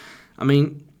ones? I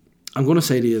mean, I'm going to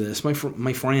say to you this, my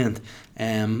friend,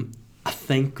 I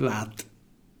think that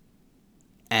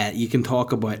you can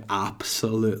talk about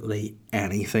absolutely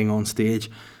anything on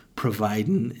stage,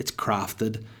 providing it's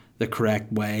crafted the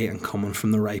correct way and coming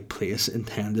from the right place,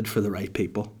 intended for the right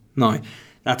people. Now,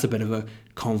 that's a bit of a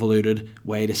convoluted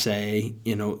way to say,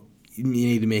 you know, you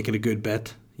need to make it a good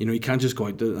bit. You know, you can't just go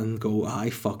out there and go, I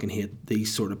fucking hate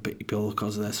these sort of people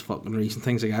because of this fucking reason,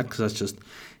 things like that, because that's just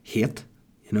hate,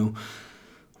 you know.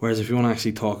 Whereas if you want to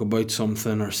actually talk about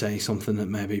something or say something that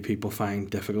maybe people find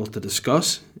difficult to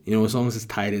discuss, you know, as long as it's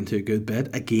tied into a good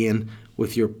bit, again,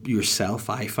 with yourself,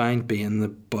 I find being the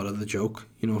butt of the joke.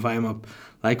 You know, if I'm up,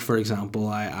 like for example,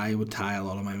 I would tie a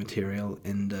lot of my material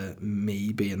into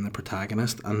me being the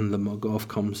protagonist, and the mug off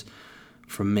comes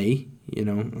from me, you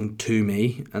know, and to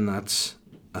me, and that's,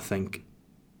 I think,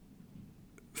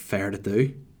 fair to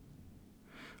do.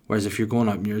 Whereas if you're going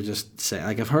up and you're just saying,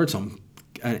 like I've heard some,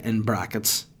 in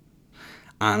brackets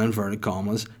and inverted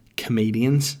commas,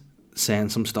 comedians saying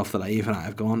some stuff that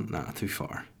I've gone, nah, too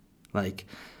far. Like,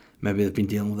 maybe they've been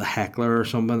dealing with a heckler or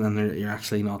something and you're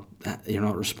actually not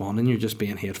responding, you're just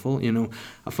being hateful, you know.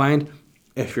 I find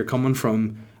if you're coming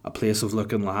from a place of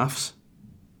looking laughs,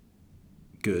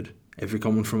 good. If you're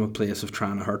coming from a place of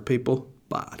trying to hurt people,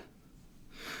 bad.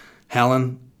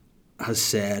 Helen has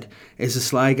said, is the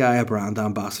Sly Guy a brand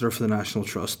ambassador for the National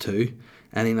Trust too?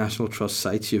 Any National Trust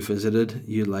sites you've visited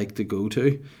you'd like to go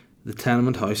to? The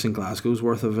Tenement House in Glasgow is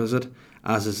worth a visit,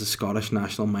 as is the Scottish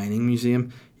National Mining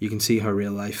Museum. You can see how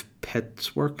real life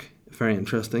pits work. Very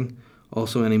interesting.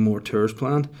 Also, any more tours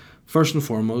planned? First and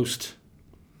foremost,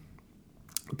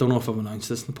 I don't know if I've announced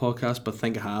this in the podcast, but I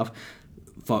think I have.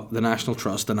 The National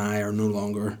Trust and I are no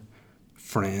longer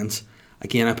friends.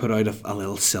 Again, I put out a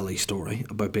little silly story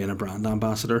about being a brand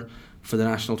ambassador for the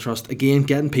National Trust. Again,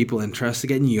 getting people interested,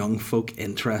 getting young folk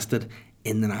interested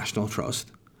in the National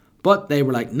Trust. But they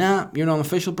were like, nah, you're not an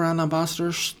official brand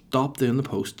ambassador, stop doing the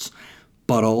posts.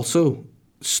 But also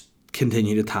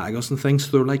continue to tag us and things.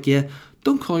 So they were like, yeah,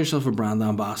 don't call yourself a brand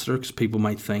ambassador because people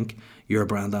might think you're a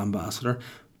brand ambassador.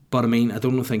 But I mean, I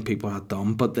don't think people are that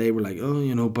dumb, but they were like, oh,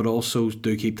 you know, but also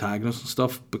do keep tagging us and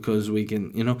stuff because we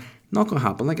can, you know, not going to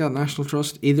happen like that, National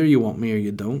Trust. Either you want me or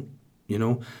you don't, you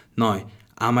know. Now,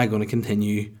 am I going to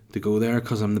continue to go there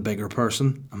because I'm the bigger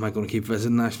person? Am I going to keep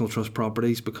visiting National Trust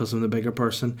properties because I'm the bigger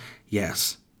person?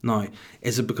 Yes. Now,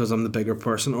 is it because I'm the bigger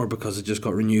person or because I just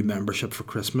got renewed membership for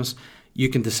Christmas? You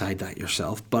can decide that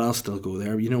yourself, but I'll still go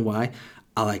there. You know why?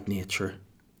 I like nature.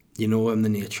 You know I'm the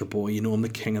nature boy, you know I'm the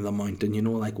king of the mountain, you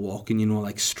know I like walking, you know I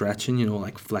like stretching, you know I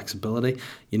like flexibility,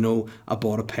 you know I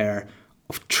bought a pair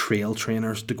of trail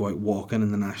trainers to go out walking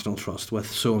in the National Trust with.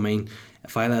 So I mean,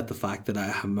 if I let the fact that I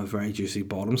have my very juicy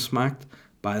bottom smacked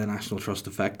by the National Trust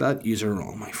affect that, you're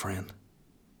wrong, my friend.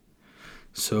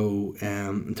 So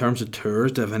in terms of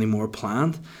tours, do I have any more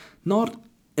planned? Not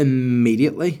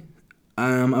immediately.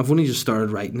 I've only just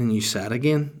started writing a new set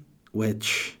again,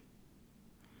 which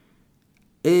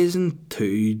isn't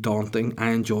too daunting.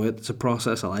 I enjoy it. It's a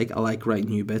process I like. I like writing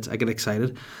new bits. I get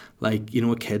excited. Like,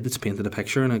 a kid that's painted a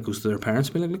picture and it goes to their parents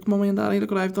and be like, look, mummy and daddy,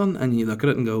 look what I've done. And you look at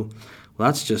it and go, well,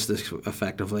 that's just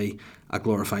effectively a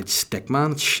glorified stick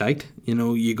man. It's shite.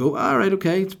 You go, all right,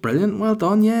 okay, it's brilliant. Well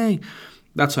done, yay.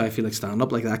 That's how I feel like stand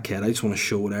up, like that kid. I just want to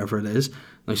show whatever it is.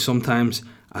 Now, sometimes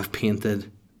I've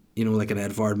painted, like an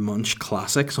Edvard Munch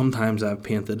classic. Sometimes I've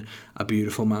painted a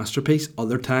beautiful masterpiece.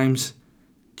 Other times,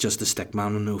 just a stick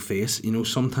man with no face.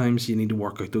 Sometimes you need to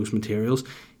work out those materials.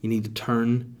 You need to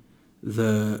turn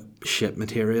the shit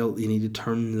material, you need to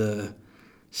turn the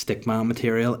stick man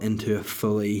material into a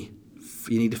fully,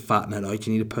 you need to fatten it out,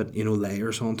 you need to put,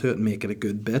 layers onto it and make it a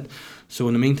good bit. So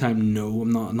in the meantime, no,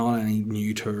 I'm not any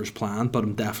new tours planned, but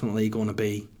I'm definitely going to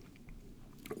be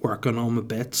working on my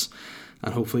bits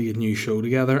and hopefully get a new show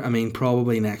together. I mean,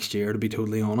 probably next year, to be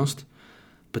totally honest.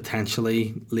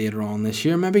 Potentially later on this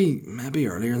year, maybe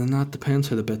earlier than that, depends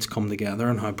how the bits come together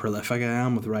and how prolific I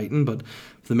am with writing. But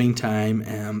for the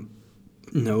meantime,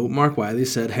 no. Mark Wiley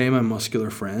said, hey, my muscular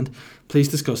friend, please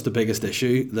discuss the biggest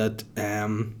issue that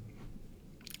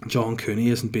John Cooney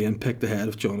isn't being picked ahead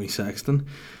of Johnny Sexton.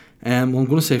 Well, I'm going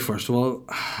to say, first of all,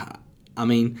 I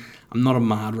mean, I'm not a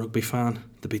mad rugby fan,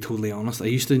 to be totally honest. I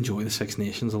used to enjoy the Six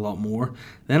Nations a lot more.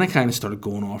 Then I kind of started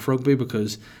going off rugby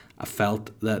because I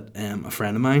felt that a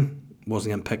friend of mine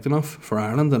wasn't getting picked enough for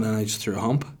Ireland, and then I just threw a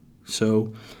hump.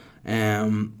 So I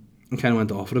kind of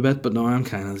went off it a bit, but now I'm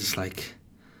kind of just like,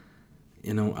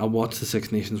 I watch the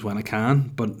Six Nations when I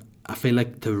can, but I feel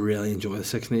like to really enjoy the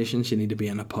Six Nations, you need to be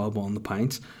in a pub on the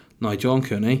pints. Now, John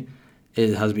Cooney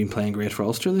has been playing great for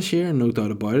Ulster this year, no doubt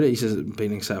about it. He's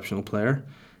been an exceptional player.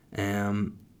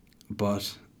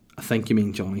 But I think you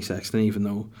mean Johnny Sexton, even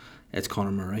though it's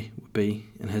Conor Murray would be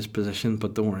in his position,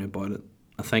 but don't worry about it.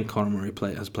 I think Conor Murray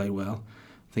has played well.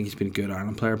 I think he's been a good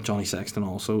Ireland player. Johnny Sexton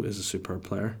also is a superb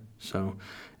player. So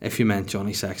if you meant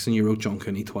Johnny Sexton, you wrote John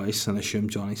Cooney twice and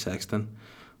assumed Johnny Sexton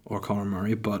or Conor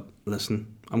Murray. But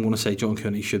listen, I'm going to say John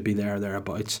Cooney should be there,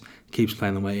 thereabouts. Keeps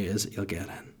playing the way he is, he'll get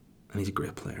in. And he's a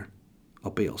great player.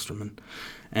 I'll be Ulsterman.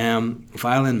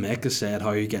 Violin Mick has said, how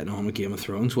are you getting on with Game of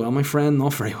Thrones? Well, my friend,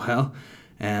 not very well.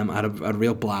 I had a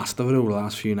real blast of it over the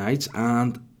last few nights,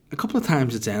 and a couple of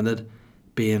times it's ended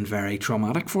being very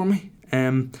traumatic for me.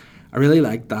 I really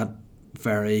like that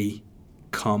very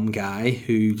calm guy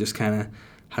who just kind of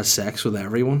has sex with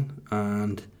everyone,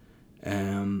 and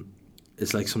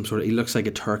it's like some sort of, he looks like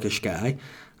a Turkish guy,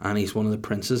 and he's one of the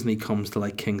princes, and he comes to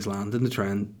like King's Landing to try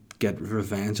and get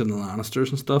revenge on the Lannisters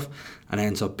and stuff, and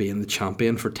ends up being the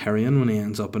champion for Tyrion when he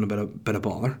ends up in a bit of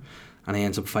bother, and he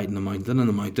ends up fighting the Mountain, and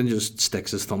the Mountain just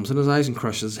sticks his thumbs in his eyes and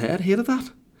crushes his head. Hated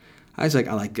that. I was like,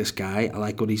 I like this guy, I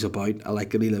like what he's about, I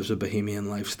like that he lives a bohemian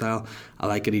lifestyle, I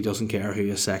like that he doesn't care who he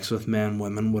has sex with, men,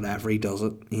 women, whatever, he does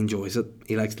it, he enjoys it,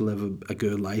 he likes to live a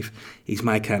good life. He's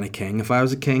my kind of king. If I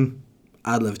was a king,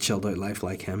 I'd live a chilled out life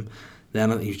like him.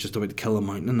 Then he was just about to kill a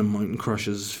Mountain, and the Mountain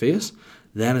crushes his face.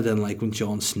 Then I didn't like when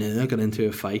Jon Snow got into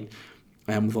a fight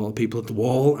with all the people at the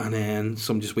wall, and then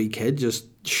some just wee kid just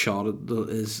shot at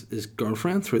his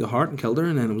girlfriend through the heart and killed her,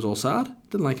 and then it was all sad.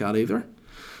 Didn't like that either.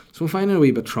 So I find it a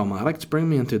wee bit traumatic. It's bringing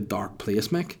me into a dark place,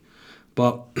 Mick.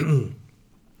 But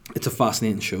it's a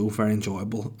fascinating show, very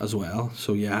enjoyable as well.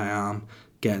 So yeah, I am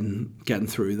getting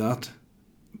through that.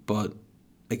 But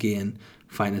again,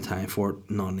 finding time for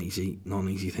it, not an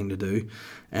easy thing to do.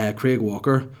 Craig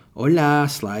Walker, hola,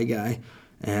 sly guy.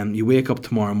 You wake up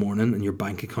tomorrow morning and your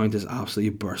bank account is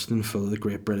absolutely bursting full of the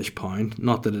Great British Pound.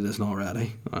 Not that it isn't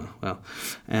already. Oh, well.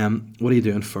 What are you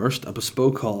doing first? A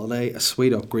bespoke holiday, a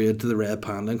sweet upgrade to the Red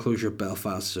Panda enclosure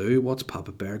Belfast Zoo. What's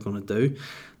Papa Bear going to do?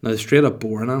 Now, the straight up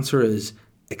boring answer is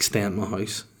extend my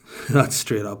house. That's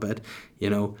straight up it.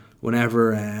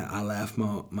 Whenever I left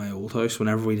my old house,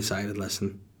 whenever we decided,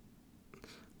 listen,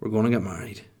 we're going to get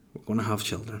married, we're going to have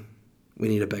children, we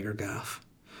need a bigger gaff,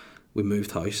 we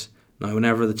moved house. Now,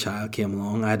 whenever the child came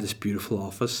along, I had this beautiful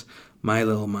office, my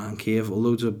little man cave,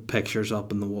 loads of pictures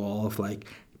up on the wall of like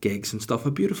gigs and stuff,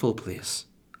 a beautiful place.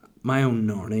 My own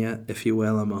Narnia, if you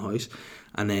will, in my house.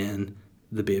 And then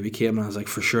the baby came, and I was like,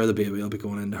 for sure the baby will be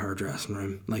going into her dressing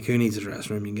room. Like, who needs a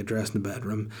dressing room? You can get dressed in the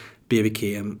bedroom. Baby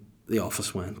came, the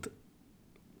office went.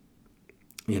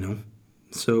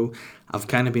 So I've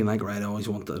kind of been like, right, I always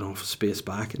wanted an office space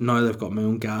back. Now that I've got my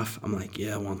own gaff, I'm like,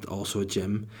 yeah, I want also a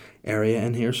gym area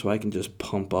in here so I can just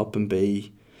pump up and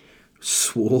be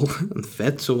swole and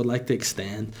fit. So I'd like to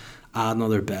extend, add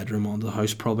another bedroom onto the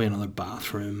house, probably another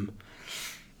bathroom,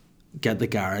 get the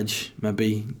garage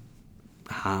maybe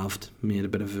halved, made a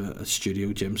bit of a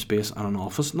studio gym space and an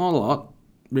office. Not a lot,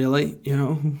 really, you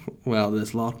know. Well,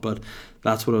 there's a lot, but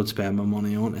that's what I would spend my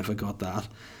money on if I got that.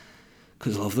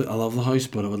 Because I love the house,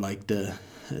 but I would like it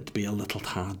to be a little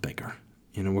tad bigger.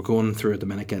 You know, we're going through at the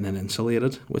minute getting it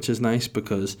insulated, which is nice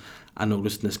because I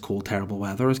noticed in this cold, terrible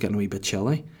weather, it's getting a wee bit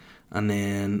chilly. And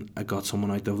then I got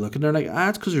someone out to have a look, and they're like,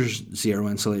 it's because there's zero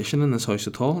insulation in this house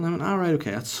at all. And I went, right,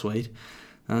 okay, that's sweet.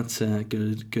 That's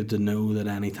good to know that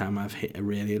anytime I've hit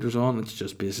radiators on, it's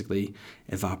just basically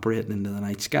evaporating into the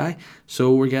night sky.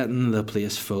 So we're getting the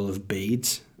place full of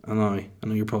beads. I know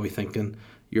you're probably thinking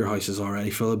your house is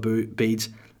already full of beads.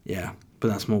 Yeah, but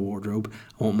that's my wardrobe.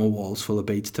 I want my walls full of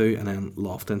beads too, and then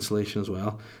loft insulation as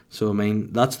well. So I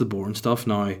mean, that's the boring stuff.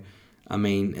 Now, I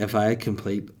mean, if I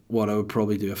complete what I would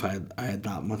probably do if I had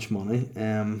that much money,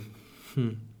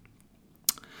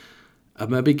 I'd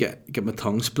maybe get my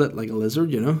tongue split like a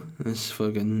lizard, you know, just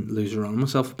fucking lose around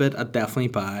myself a bit. I'd definitely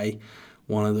buy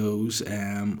one of those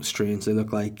strange, they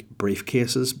look like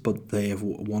briefcases, but they have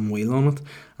one wheel on it.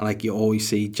 And like you always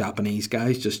see Japanese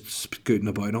guys just scooting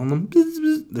about on them.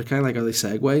 They're kind of like, are they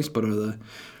Segways, but are the,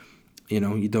 you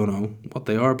know, you don't know what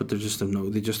they are, but they just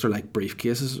are like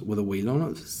briefcases with a wheel on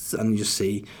it. And you just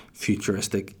see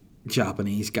futuristic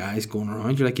Japanese guys going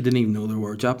around. You're like, you didn't even know there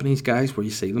were Japanese guys where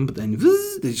you see them, but then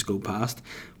they just go past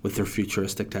with their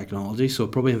futuristic technology. So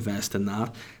I'll probably invest in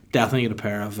that. Definitely get a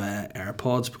pair of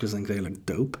AirPods because I think they look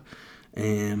dope.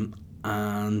 And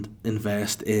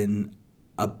invest in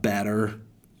a better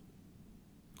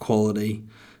quality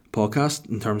podcast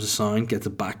in terms of sound, get the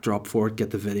backdrop for it,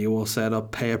 get the video all set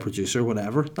up, pay a producer,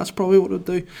 whatever. That's probably what I'd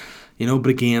do. You know,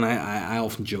 but again, I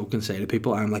often joke and say to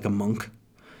people, I'm like a monk.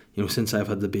 You know, since I've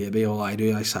had the baby, all I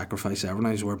do, I sacrifice everything.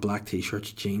 I just wear black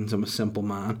t-shirts, jeans. I'm a simple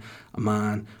man, a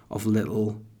man of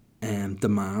little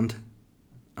demand,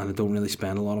 and I don't really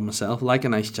spend a lot on myself. I like a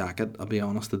nice jacket, I'll be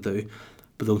honest, I do,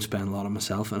 but don't spend a lot on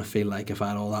myself. And I feel like if I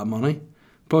had all that money,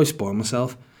 I'd probably spoil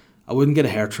myself. I wouldn't get a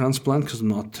hair transplant because I'm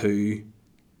not too,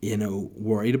 you know,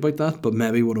 worried about that. But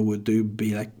maybe what I would do would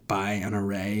be like buy an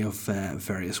array of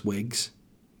various wigs.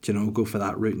 You know, go for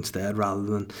that route instead rather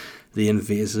than the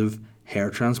invasive hair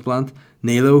transplant.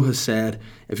 Nilo has said,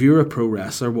 if you were a pro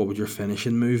wrestler, what would your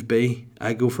finishing move be?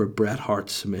 I'd go for a Bret Hart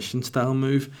submission style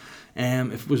move.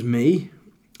 If it was me,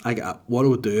 what I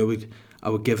would do, I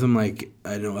would give them like,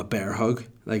 I don't know, a bear hug,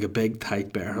 like a big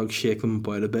tight bear hug, shake them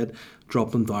about a bit,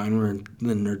 drop them down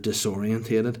when they're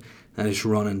disorientated, and just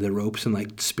run into the ropes and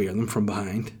like spear them from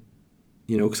behind.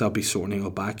 You know, because I'll be sorting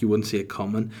it back. You wouldn't see it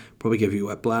coming. Probably give you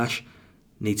whiplash.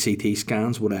 Need CT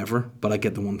scans, whatever. But I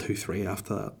get the 1, 2, 3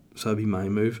 after that. So that'd be my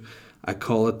move. I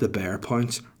call it the bear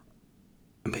pounce,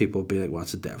 and people would be like,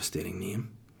 "What's a devastating name?"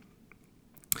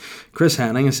 Chris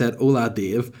Henning has said, "Hola,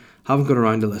 Dave. Haven't got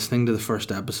around to listening to the first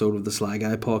episode of the Sly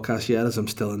Guy podcast yet, as I'm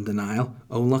still in denial."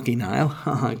 Oh, lucky Niall.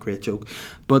 Haha, great joke.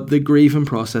 But the grieving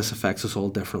process affects us all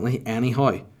differently.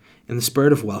 Anyhow, in the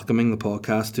spirit of welcoming the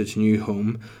podcast to its new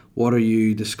home, what are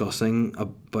you discussing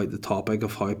about the topic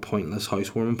of how pointless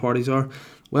housewarming parties are?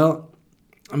 Well,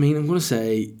 I mean, I'm going to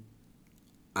say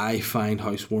I find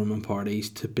housewarming parties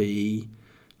to be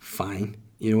fine.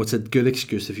 You know, it's a good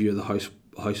excuse if you're the house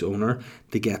owner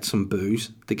to get some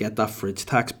booze, to get that fridge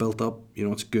tax built up. You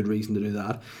know, it's a good reason to do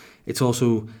that. It's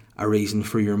also a reason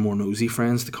for your more nosy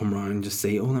friends to come around and just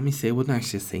say, "Oh, let me see, I wouldn't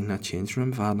actually have seen that change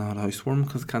room if I hadn't had a housewarming,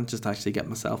 because I can't just actually get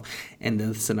myself into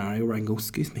the scenario where I can go,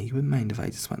 excuse me, you wouldn't mind if I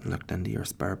just went and looked into your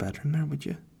spare bedroom there, would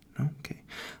you? No? Okay.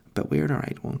 A bit weird,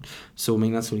 alright, won't." So, I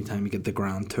mean, that's the only time you get the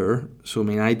grand tour. So, I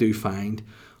mean, I do find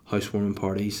housewarming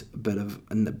parties a bit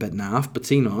naff, but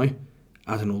see now,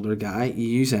 as an older guy, you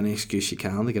use any excuse you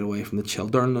can to get away from the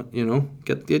children, you know,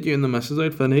 get you and the missus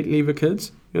out for the night, leave your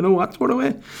kids, you know, that sort of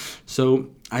way. So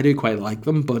I do quite like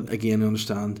them, but again, I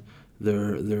understand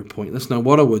they're pointless. Now,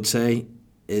 what I would say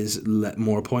is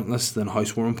more pointless than a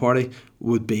housewarming party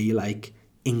would be like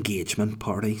engagement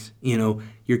parties. You know,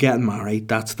 you're getting married,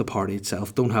 that's the party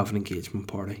itself. Don't have an engagement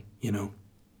party, you know.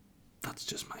 That's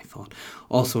just my thought.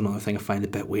 Also, another thing I find a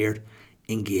bit weird,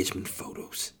 engagement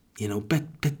photos. You know,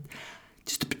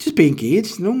 just be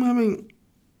engaged, you know. I mean,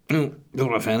 you know,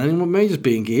 don't offend anyone, maybe just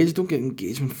be engaged. Don't get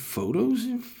engagement photos.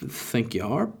 You think you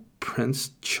are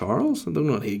Prince Charles? I don't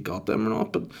know if he got them or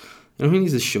not, but you know, he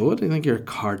needs to show it. I think you're a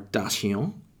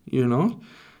Kardashian. You're not.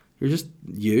 You're just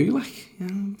you. Like, you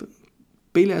know,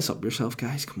 be less up yourself,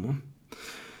 guys. Come on.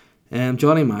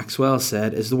 Johnny Maxwell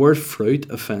said, "Is the word fruit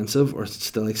offensive or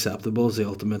still acceptable as the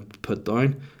ultimate put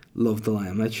down?" Love the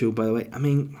Limelight show, by the way. I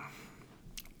mean,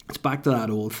 it's back to that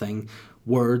old thing.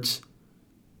 Words,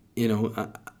 you know,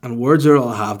 And words are all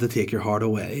I have to take your heart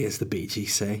away, as the Bee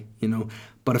Gees say, you know.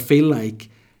 But I feel like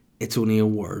it's only a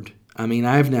word. I mean,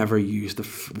 I've never used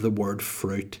the word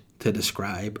fruit to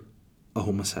describe a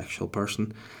homosexual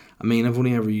person. I mean, I've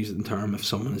only ever used it in terms if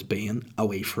someone is being a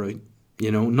wee fruit,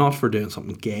 you know, not for doing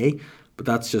something gay, but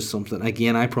that's just something.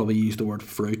 Again, I probably used the word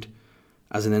fruit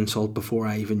as an insult before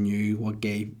I even knew what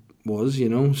gay was, you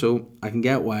know. So I can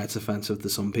get why it's offensive to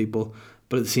some people,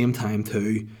 but at the same time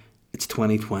too, it's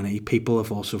 2020. People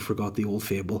have also forgot the old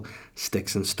fable,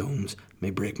 sticks and stones may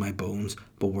break my bones,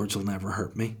 but words will never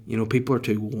hurt me. You know, people are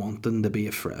too wanting to be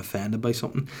offended by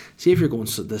something. See, if you're going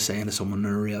to say to someone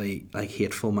in a really like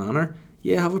hateful manner,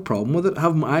 yeah, I have a problem with it.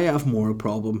 I have more a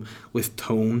problem with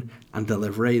tone and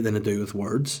delivery than I do with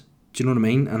words. Do you know what I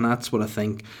mean? And that's what I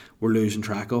think we're losing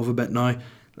track of a bit now.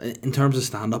 In terms of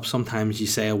stand-up, sometimes you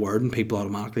say a word and people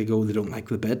automatically go they don't like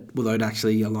the bit without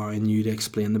actually allowing you to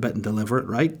explain the bit and deliver it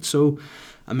right. So,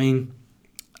 I mean,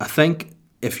 I think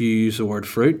if you use the word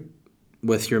fruit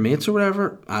with your mates or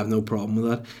whatever, I have no problem with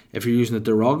that. If you're using it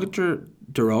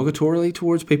derogatorily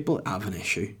towards people, I have an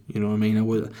issue. You know what I mean?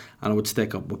 I would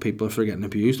stick up with people if they're getting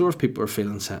abused or if people are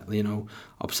feeling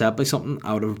upset by something.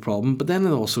 I would have a problem. But then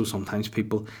also sometimes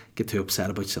people get too upset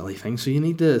about silly things. So you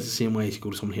need to, the same way as you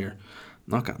go to someone here,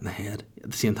 knock it in the head.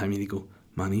 At the same time, you need to go,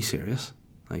 man, are you serious?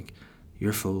 Like, you're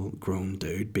a full-grown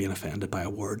dude being offended by a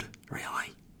word,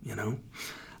 really? You know?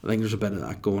 I think there's a bit of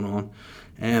that going on.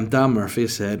 Dan Murphy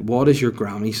said, what is your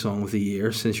Grammy song of the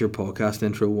year since your podcast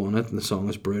intro won it and the song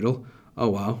is brutal? Oh,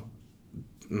 wow.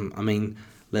 I mean,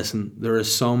 listen, there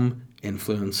is some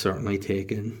influence certainly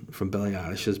taken from Billie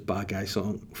Eilish's Bad Guy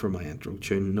song for my intro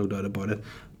tune, no doubt about it.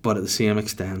 But at the same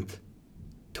extent,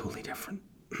 totally different.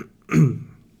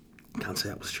 Can't say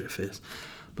that with a straight face.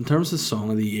 But in terms of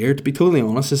song of the year, to be totally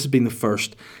honest, this has been the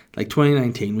first,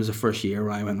 2019 was the first year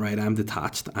where I went, right, I'm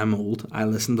detached, I'm old, I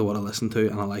listen to what I listen to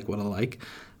and I like what I like,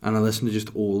 and I listen to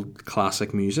just old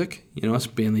classic music, you know, it's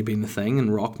mainly been the thing,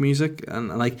 and rock music,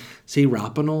 and see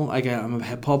rap and all, I'm a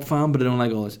hip hop fan, but I don't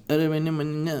like all this,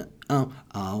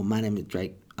 oh, my name is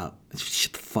Drake, oh,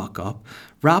 shut the fuck up.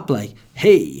 Rap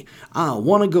hey, I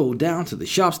wanna go down to the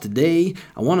shops today.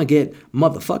 I wanna get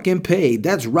motherfucking paid.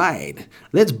 That's right.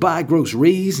 Let's buy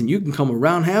groceries and you can come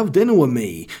around and have dinner with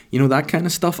me. You know, that kind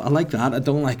of stuff. I like that. I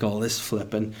don't like all this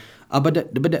flipping. Oh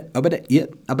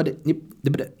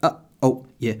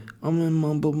yeah. I'm a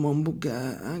mumble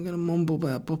guy. I got a mumble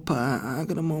apple pie. I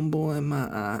got a mumble in my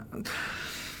eye.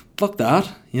 Fuck that.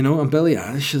 You know, and Billie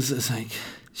Eilish is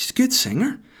she's a good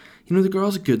singer. You know, the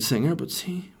girl's a good singer, but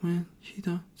see, when she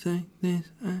don't say this,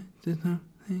 I just don't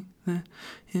think that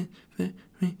it's very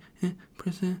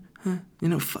impressive. You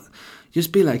know,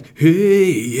 just be like,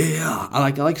 hey, yeah. I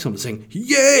like someone to sing,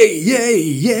 yay, yay,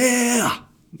 yeah.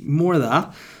 More of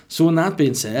that. So, with that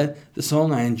being said, the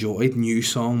song I enjoyed, new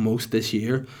song most this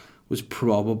year, was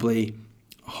probably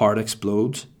Heart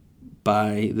Explodes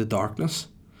by The Darkness.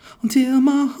 Until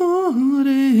my heart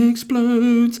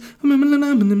explodes. Don't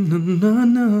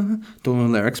know the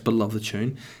lyrics, but love the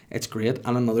tune. It's great.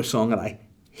 And another song that I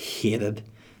hated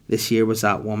this year was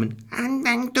that woman. I'm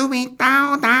going to be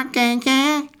down again,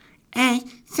 yeah. Hey,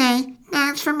 say,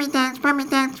 dance for me, dance for me,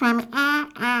 dance for me.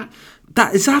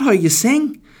 Is that how you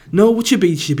sing? No, what should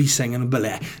be singing about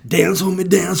that? Dance for me,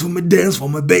 dance for me, dance for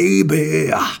me,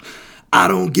 baby. I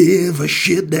don't give a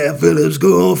shit that Phillips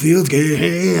Schofield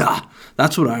gay.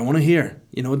 That's what I want to hear.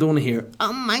 You know, I don't want to hear,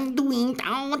 I'm doing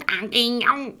down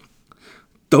again.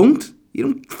 Don't. You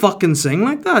don't fucking sing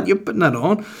like that. You're putting that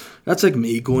on. That's like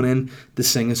me going in to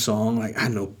sing a song like, I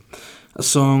know, a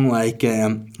song like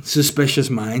Suspicious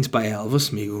Minds by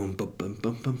Elvis. Me going,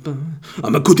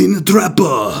 I'm a good in the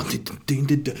trapper.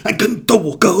 I can't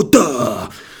walk out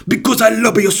because I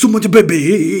love you so much,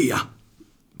 baby.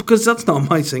 Because that's not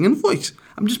my singing voice.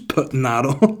 I'm just putting that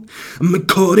on. I'm a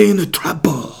caught in a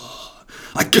trapper.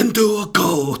 I can't do a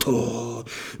go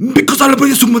because I love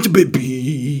you so much,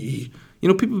 baby. You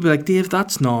know, people be like, Dave,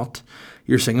 that's not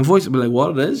your singing voice. I'll be like,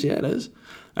 what, it is? Yeah, it is.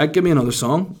 Give me another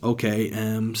song. Okay,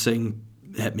 sing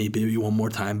Hit Me Baby One More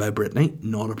Time by Britney.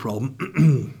 Not a problem.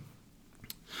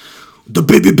 The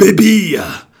baby,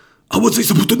 I was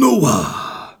supposed to know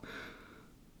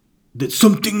that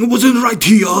something wasn't right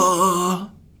here.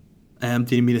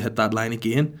 Do you need me to hit that line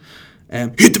again?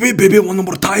 Hit me baby one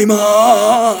more time.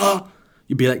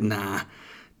 You'd be like, nah,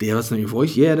 Dave, that's not your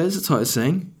voice. Yeah, it is. It's how I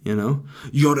sing, you know.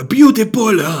 You're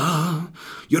beautiful.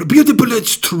 You're beautiful,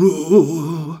 it's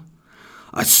true.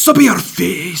 I saw your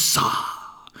face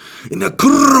in a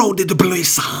crowded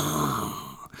place.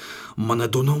 Man, I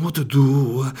don't know what to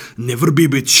do. Never be a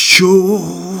bit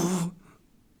sure.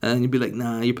 And you'd be like,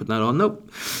 nah, you put that on. Nope.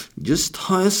 Just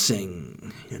how I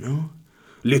sing, you know.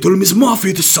 Little Miss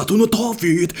Muffet sat on a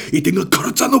toffee, eating a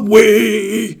carrot on the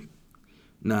way.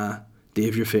 Nah,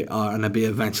 Dave, you're fit. And I'd be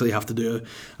eventually have to do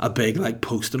a big like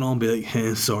posting on, be like,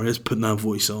 hey, sorry, I was putting that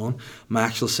voice on. My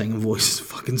actual singing voice is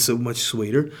fucking so much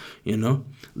sweeter, you know.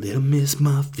 Little Miss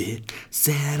Muffet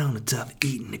sat on a toffee,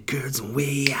 eating the carrots on the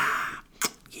way. Yeah.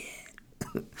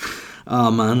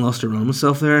 Oh man, lost a run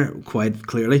myself there quite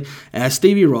clearly.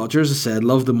 Stevie Rogers has said,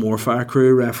 love the Morfire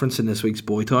Crew reference in this week's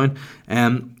Boytown.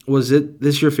 Was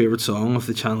this your favourite song of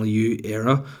the Channel U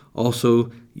era?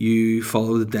 Also, you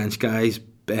follow the Dench guys'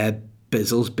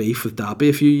 Bizzle's beef with Dappy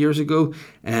a few years ago.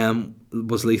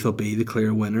 Was Lethal B the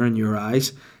clear winner in your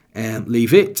eyes?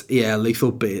 Leave it. Yeah,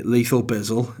 Lethal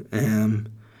Bizzle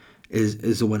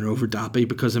is the winner over Dappy,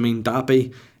 because I mean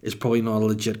Dappy is probably not a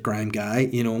legit grime guy.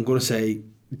 You know, I'm going to say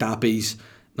Dappy's,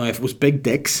 now if it was big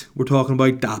dicks we're talking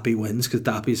about, Dappy wins, because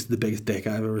Dappy's the biggest dick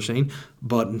I've ever seen.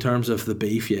 But in terms of the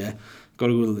beef, yeah,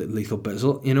 gotta go to Lethal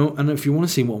Bizzle, you know. And if you want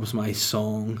to see what was my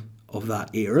song of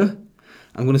that era,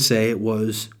 I'm gonna say it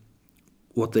was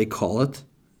What They Call It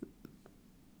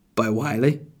by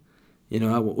Wiley. You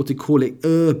know, what they call it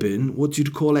urban, what do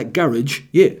you call it garage?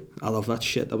 Yeah, I love that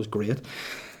shit, that was great.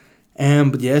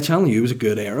 But yeah, Channel U was a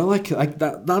good era. Like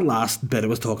that last bit I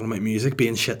was talking about music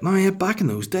being shit. Now, yeah, back in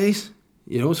those days,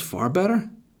 you know, it was far better.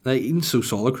 Like even So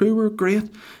Solid Crew were great.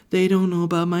 They don't know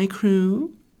about my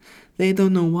crew. They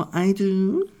don't know what I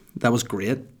do. That was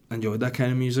great. Enjoyed that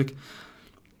kind of music.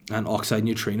 And Oxide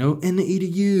Neutrino. N to E to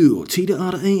U, T to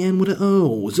R to A N with an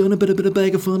O. Zone a bit of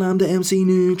bag of fun. I'm the MC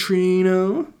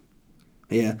Neutrino.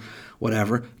 Yeah,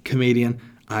 whatever. Comedian,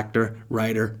 actor,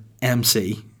 writer,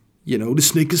 MC. You know, the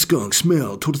snake is skunk,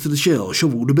 smell, total to the shell,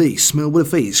 shovel with a base, smell with a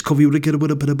face, coffee with a kid with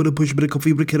a bit of push, bit of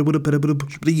coffee with a kid with a bit of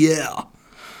push, but yeah.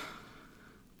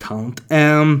 Talent.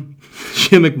 Shane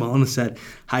McMullen said,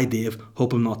 hi Dave,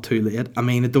 hope I'm not too late. I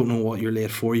mean, I don't know what you're late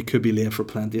for. You could be late for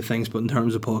plenty of things, but in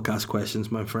terms of podcast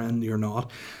questions, my friend, you're not.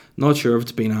 Not sure if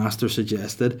it's been asked or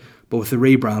suggested, but with the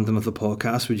rebranding of the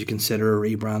podcast, would you consider a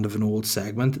rebrand of an old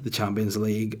segment, the Champions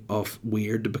League of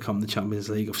Weird, to become the Champions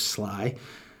League of Sly?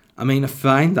 I mean, I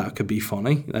find that could be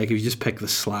funny. Like, if you just pick the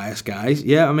slyest guys.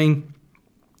 Yeah, I mean,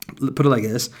 put it like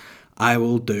this. I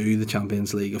will do the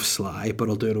Champions League of Sly, but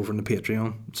I'll do it over on the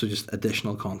Patreon. So just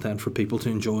additional content for people to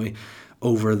enjoy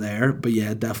over there. But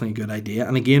yeah, definitely a good idea.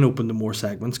 And again, open to more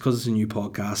segments, because it's a new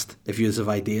podcast. If you have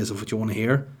ideas of what you want to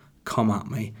hear, come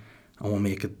at me. And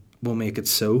we'll make it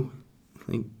so. I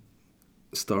think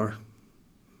Star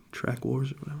Trek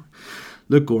Wars or whatever.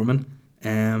 Luke Gorman.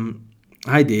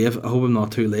 Hi Dave, I hope I'm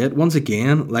not too late. Once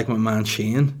again, like my man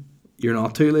Shane, you're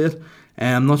not too late.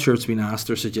 I'm not sure it's been asked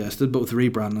or suggested, but with the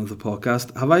rebranding of the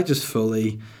podcast, have I just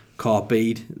fully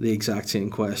copied the exact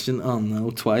same question? Oh no,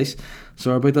 twice.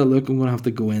 Sorry about that. Look, I'm going to have to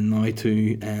go in now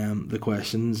to the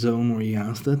question zone where you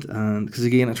asked it. And because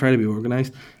again, I try to be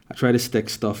organised. I try to stick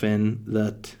stuff in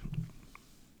that,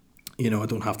 you know, I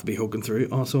don't have to be hooking through.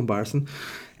 Oh, so embarrassing.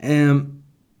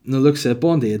 Now look, said,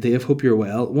 bon day Dave, hope you're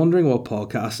well. Wondering what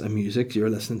podcasts and music you're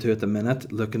listening to at the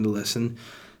minute. Looking to listen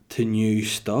to new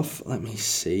stuff. Let me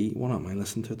see, what am I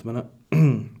listening to at the minute?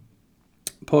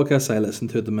 Podcasts I listen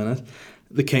to at the minute: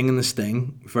 The King and the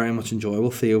Sting, very much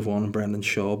enjoyable. Theo Von and Brendan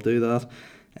Schaub do that.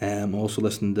 Also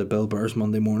listening to Bill Burr's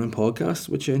Monday Morning Podcast,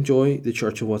 which I enjoy. The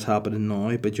Church of What's Happening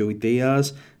Now by Joey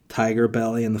Diaz. Tiger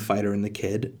Belly and The Fighter and the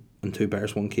Kid and Two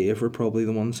Bears One Cave are probably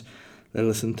the ones I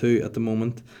listen to at the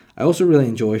moment. I also really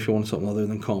enjoy, if you want something other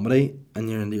than comedy and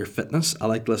you're into your fitness, I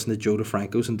like listening to Joe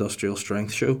DeFranco's Industrial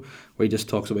Strength Show, where he just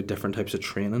talks about different types of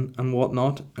training and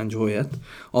whatnot. Enjoy it.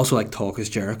 Also like Talk is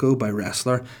Jericho by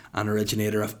wrestler and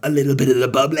originator of A Little Bit of the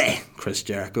Bubbly, Chris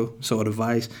Jericho. So I'd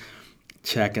advise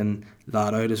checking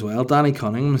that out as well. Danny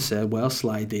Cunningham said, well,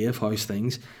 Sly Dave, how's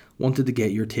things? Wanted to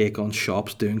get your take on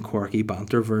shops doing quirky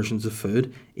banter versions of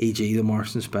food, e.g. the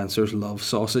Marks and Spencer's Love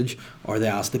Sausage or the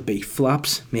Asda Beef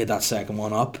Flaps. Made that second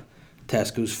one up.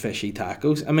 Tesco's Fishy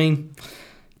Tacos. I mean,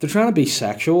 if they're trying to be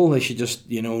sexual, they should just,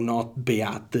 you know, not be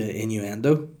at the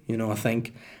innuendo. You know, I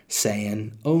think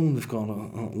saying, oh, they've got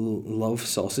a love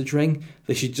sausage ring,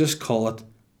 they should just call it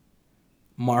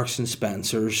Marks and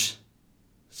Spencer's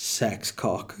Sex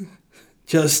Cock.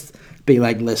 Just be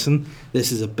like, listen,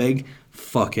 this is a big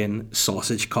fucking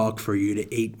sausage cock for you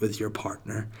to eat with your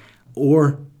partner,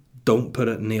 or don't put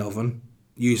it in the oven,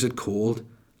 use it cold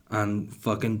and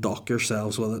fucking dock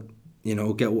yourselves with it, you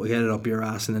know, get it up your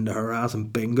ass and into her ass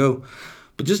and bingo.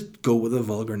 But just go with the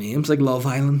vulgar names like Love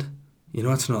Island, you know,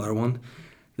 that's another one.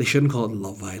 They shouldn't call it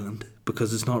Love Island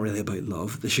because it's not really about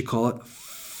love. They should call it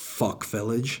Fuck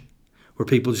Village, where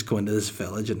people just go into this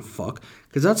village and fuck,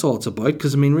 because that's all it's about.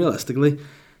 Because I mean, realistically,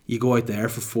 you go out there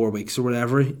for 4 weeks or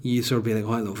whatever, you sort of be like,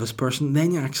 oh, I love this person.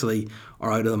 Then you actually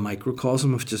are out of the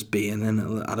microcosm of just being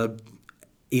at a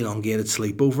elongated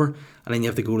sleepover, and then you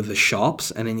have to go to the shops,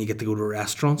 and then you get to go to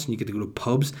restaurants, and you get to go to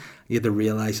pubs, and you get to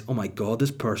realise, oh my god,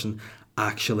 this person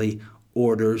actually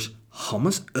orders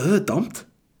hummus dumped.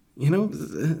 You know,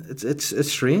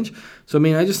 it's strange. So I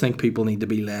mean, I just think people need to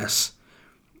be less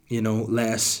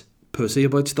pussy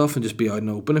about stuff and just be out and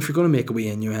open. If you're going to make a wee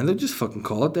innuendo, just fucking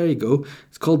call it. There you go.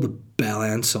 It's called the Bell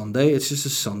End Sundae. It's just a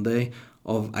sundae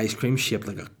of ice cream shaped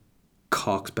like a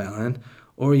cock's bell end.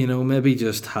 Or, maybe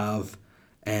just have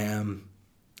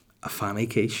a fanny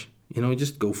quiche.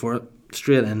 Just go for it.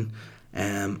 Straight in.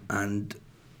 And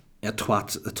a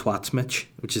twat mitch,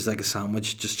 which is like a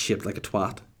sandwich just shaped like a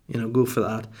twat. Go for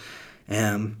that.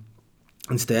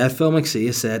 Instead, Phil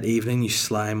McSee said, evening, you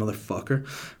sly motherfucker.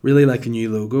 Really like the new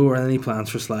logo or any plans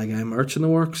for Sly Guy merch in the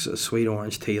works. A sweet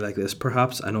orange tea like this,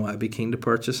 perhaps. I know I'd be keen to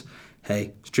purchase.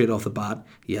 Hey, straight off the bat,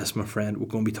 yes, my friend, we're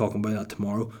going to be talking about that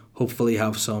tomorrow. Hopefully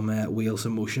have some wheels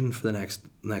in motion for the next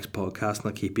podcast, and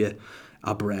I'll keep you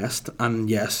abreast. And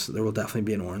yes, there will definitely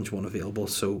be an orange one available,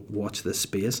 so watch this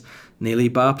space. Nearly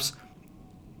Baps,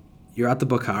 you're at the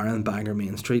Bukhara in Bangor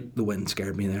Main Street. The wind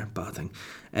scared me there. Bad thing.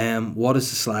 What is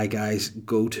the Sly Guys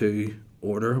go-to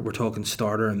order? We're talking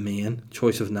starter and main.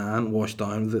 Choice of naan, washed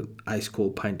down with an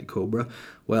ice-cold pint of Cobra.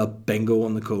 Well, bingo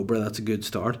on the Cobra. That's a good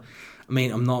start. I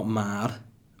mean, I'm not mad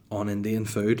on Indian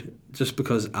food just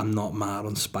because I'm not mad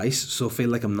on spice. So I feel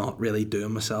like I'm not really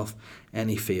doing myself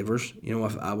any favours.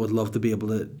 I would love to be able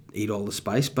to eat all the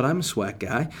spice, but I'm a sweat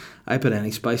guy. I put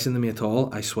any spice into me at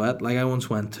all, I sweat. Like I once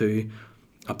went to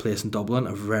a place in Dublin,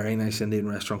 a very nice Indian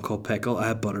restaurant called Pickle. I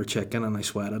had butter chicken and I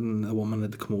sweated, and the woman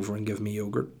had to come over and give me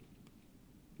yogurt.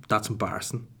 That's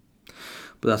embarrassing.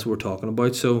 But that's what we're talking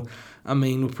about. So, I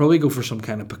mean, we'll probably go for some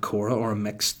kind of pakora or a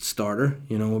mixed starter.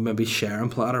 Maybe share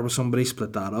and platter with somebody,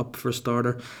 split that up for a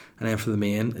starter. And then for the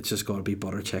main, it's just got to be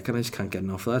butter chicken. I just can't get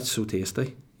enough of that. It's so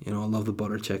tasty. I love the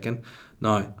butter chicken.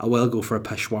 Now, I will go for a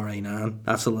Peshwari naan.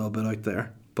 That's a little bit out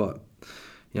there. But,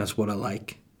 it's what I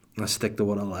like. I stick to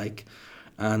what I like.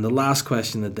 And the last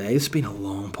question of the day, it's been a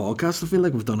long podcast. I feel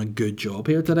like we've done a good job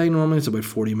here today. Normally it's about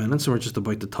 40 minutes, and we're just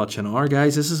about to touch an hour.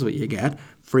 Guys, this is what you get.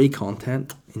 Free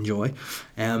content. Enjoy.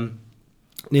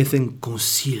 Nathan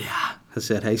Concilia has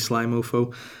said, hey, Sly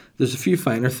Mofo. There's a few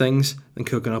finer things than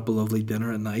cooking up a lovely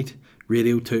dinner at night.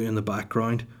 Radio 2 in the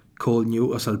background. Cold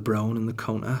new as al brown in the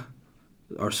counter.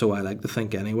 Or so I like to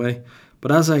think anyway.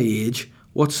 But as I age,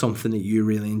 what's something that you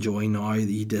really enjoy now that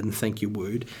you didn't think you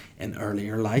would in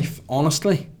earlier life?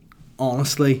 Honestly,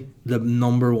 the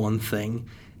number one thing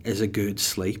is a good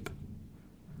sleep.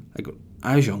 Like,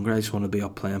 I was younger, I just wanted to be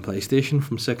up playing PlayStation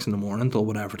from 6 in the morning till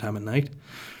whatever time of night.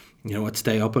 I'd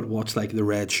stay up and watch like the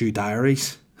Red Shoe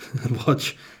Diaries and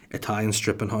watch Italian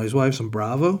Stripping Housewives on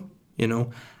Bravo.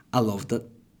 I loved it.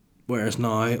 Whereas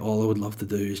now, all I would love to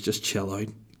do is just chill out,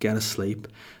 get a sleep,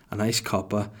 a nice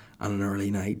cuppa, and an early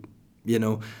night.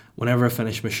 Whenever I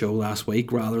finished my show last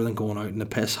week, rather than going out in the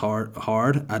piss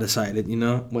hard, I decided,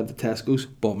 went to Tesco's,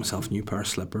 bought myself a new pair of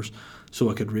slippers so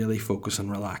I could really focus on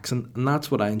relaxing. And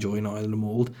that's what I enjoy now that I'm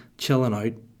old, chilling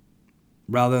out,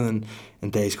 rather than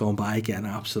in days gone by getting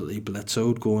absolutely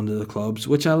blitzoed, going to the clubs,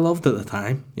 which I loved at the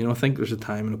time. I think there's a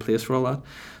time and a place for all that.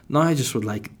 Now I just would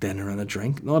like dinner and a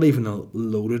drink, not even a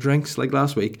load of drinks. Like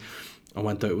last week, I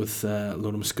went out with a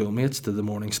load of my schoolmates to the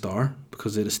Morning Star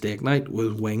because they had a steak night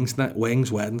with wings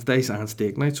Wednesdays and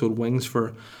steak night. So I had wings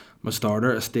for my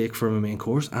starter, a steak for my main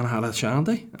course, and I had a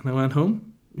shandy, and I went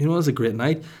home. It was a great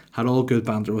night. Had all good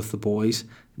banter with the boys,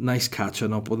 nice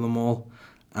catching up with them all,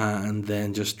 and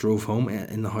then just drove home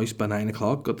in the house by 9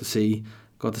 o'clock. Got to see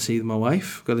my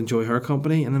wife, got to enjoy her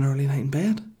company, and an early night in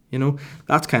bed.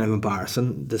 That's kind of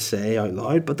embarrassing to say out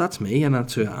loud, but that's me, and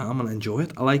that's who I am, and I enjoy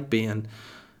it. I like being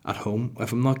at home.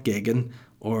 If I'm not gigging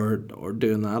or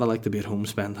doing that, I like to be at home,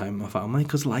 spend time with my family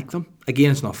because I like them.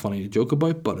 Again, it's not funny to joke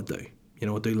about, but I do.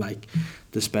 I do like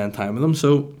to spend time with them.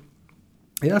 So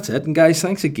yeah, that's it. And guys,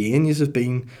 thanks again. You have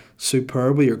been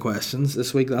superb with your questions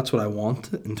this week. That's what I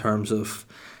want in terms of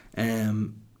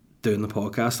doing the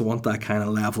podcast. I want that kind of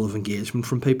level of engagement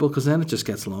from people because then it just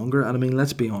gets longer. And I mean,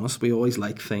 let's be honest, we always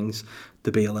like things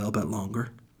to be a little bit longer,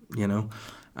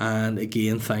 And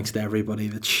again, thanks to everybody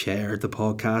that shared the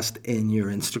podcast in your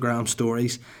Instagram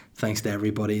stories. Thanks to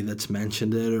everybody that's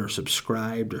mentioned it or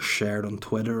subscribed or shared on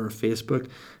Twitter or Facebook.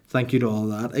 Thank you to all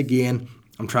that. Again,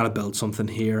 I'm trying to build something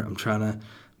here. I'm trying to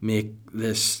make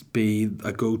this be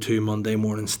a go-to Monday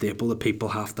morning staple that people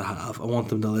have to have. I want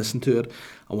them to listen to it.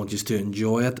 I want you to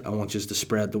enjoy it. I want you to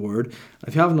spread the word.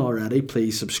 If you haven't already,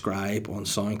 please subscribe on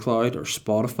SoundCloud or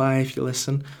Spotify if you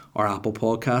listen, or Apple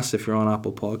Podcasts. If you're on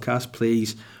Apple Podcasts,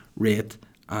 please rate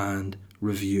and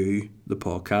review the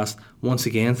podcast. Once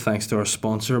again, thanks to our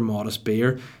sponsor, Modest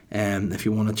Beer. If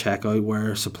you want to check out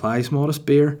where supplies Modest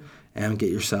Beer, get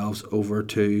yourselves over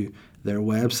to their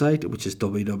website, which is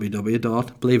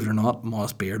www.believeitoronot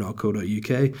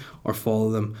modestbeer.co.uk, or follow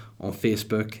them on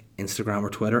Facebook, Instagram or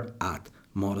Twitter at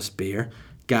Modest Beer.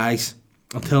 Guys,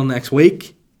 until next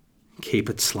week,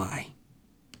 keep it sly.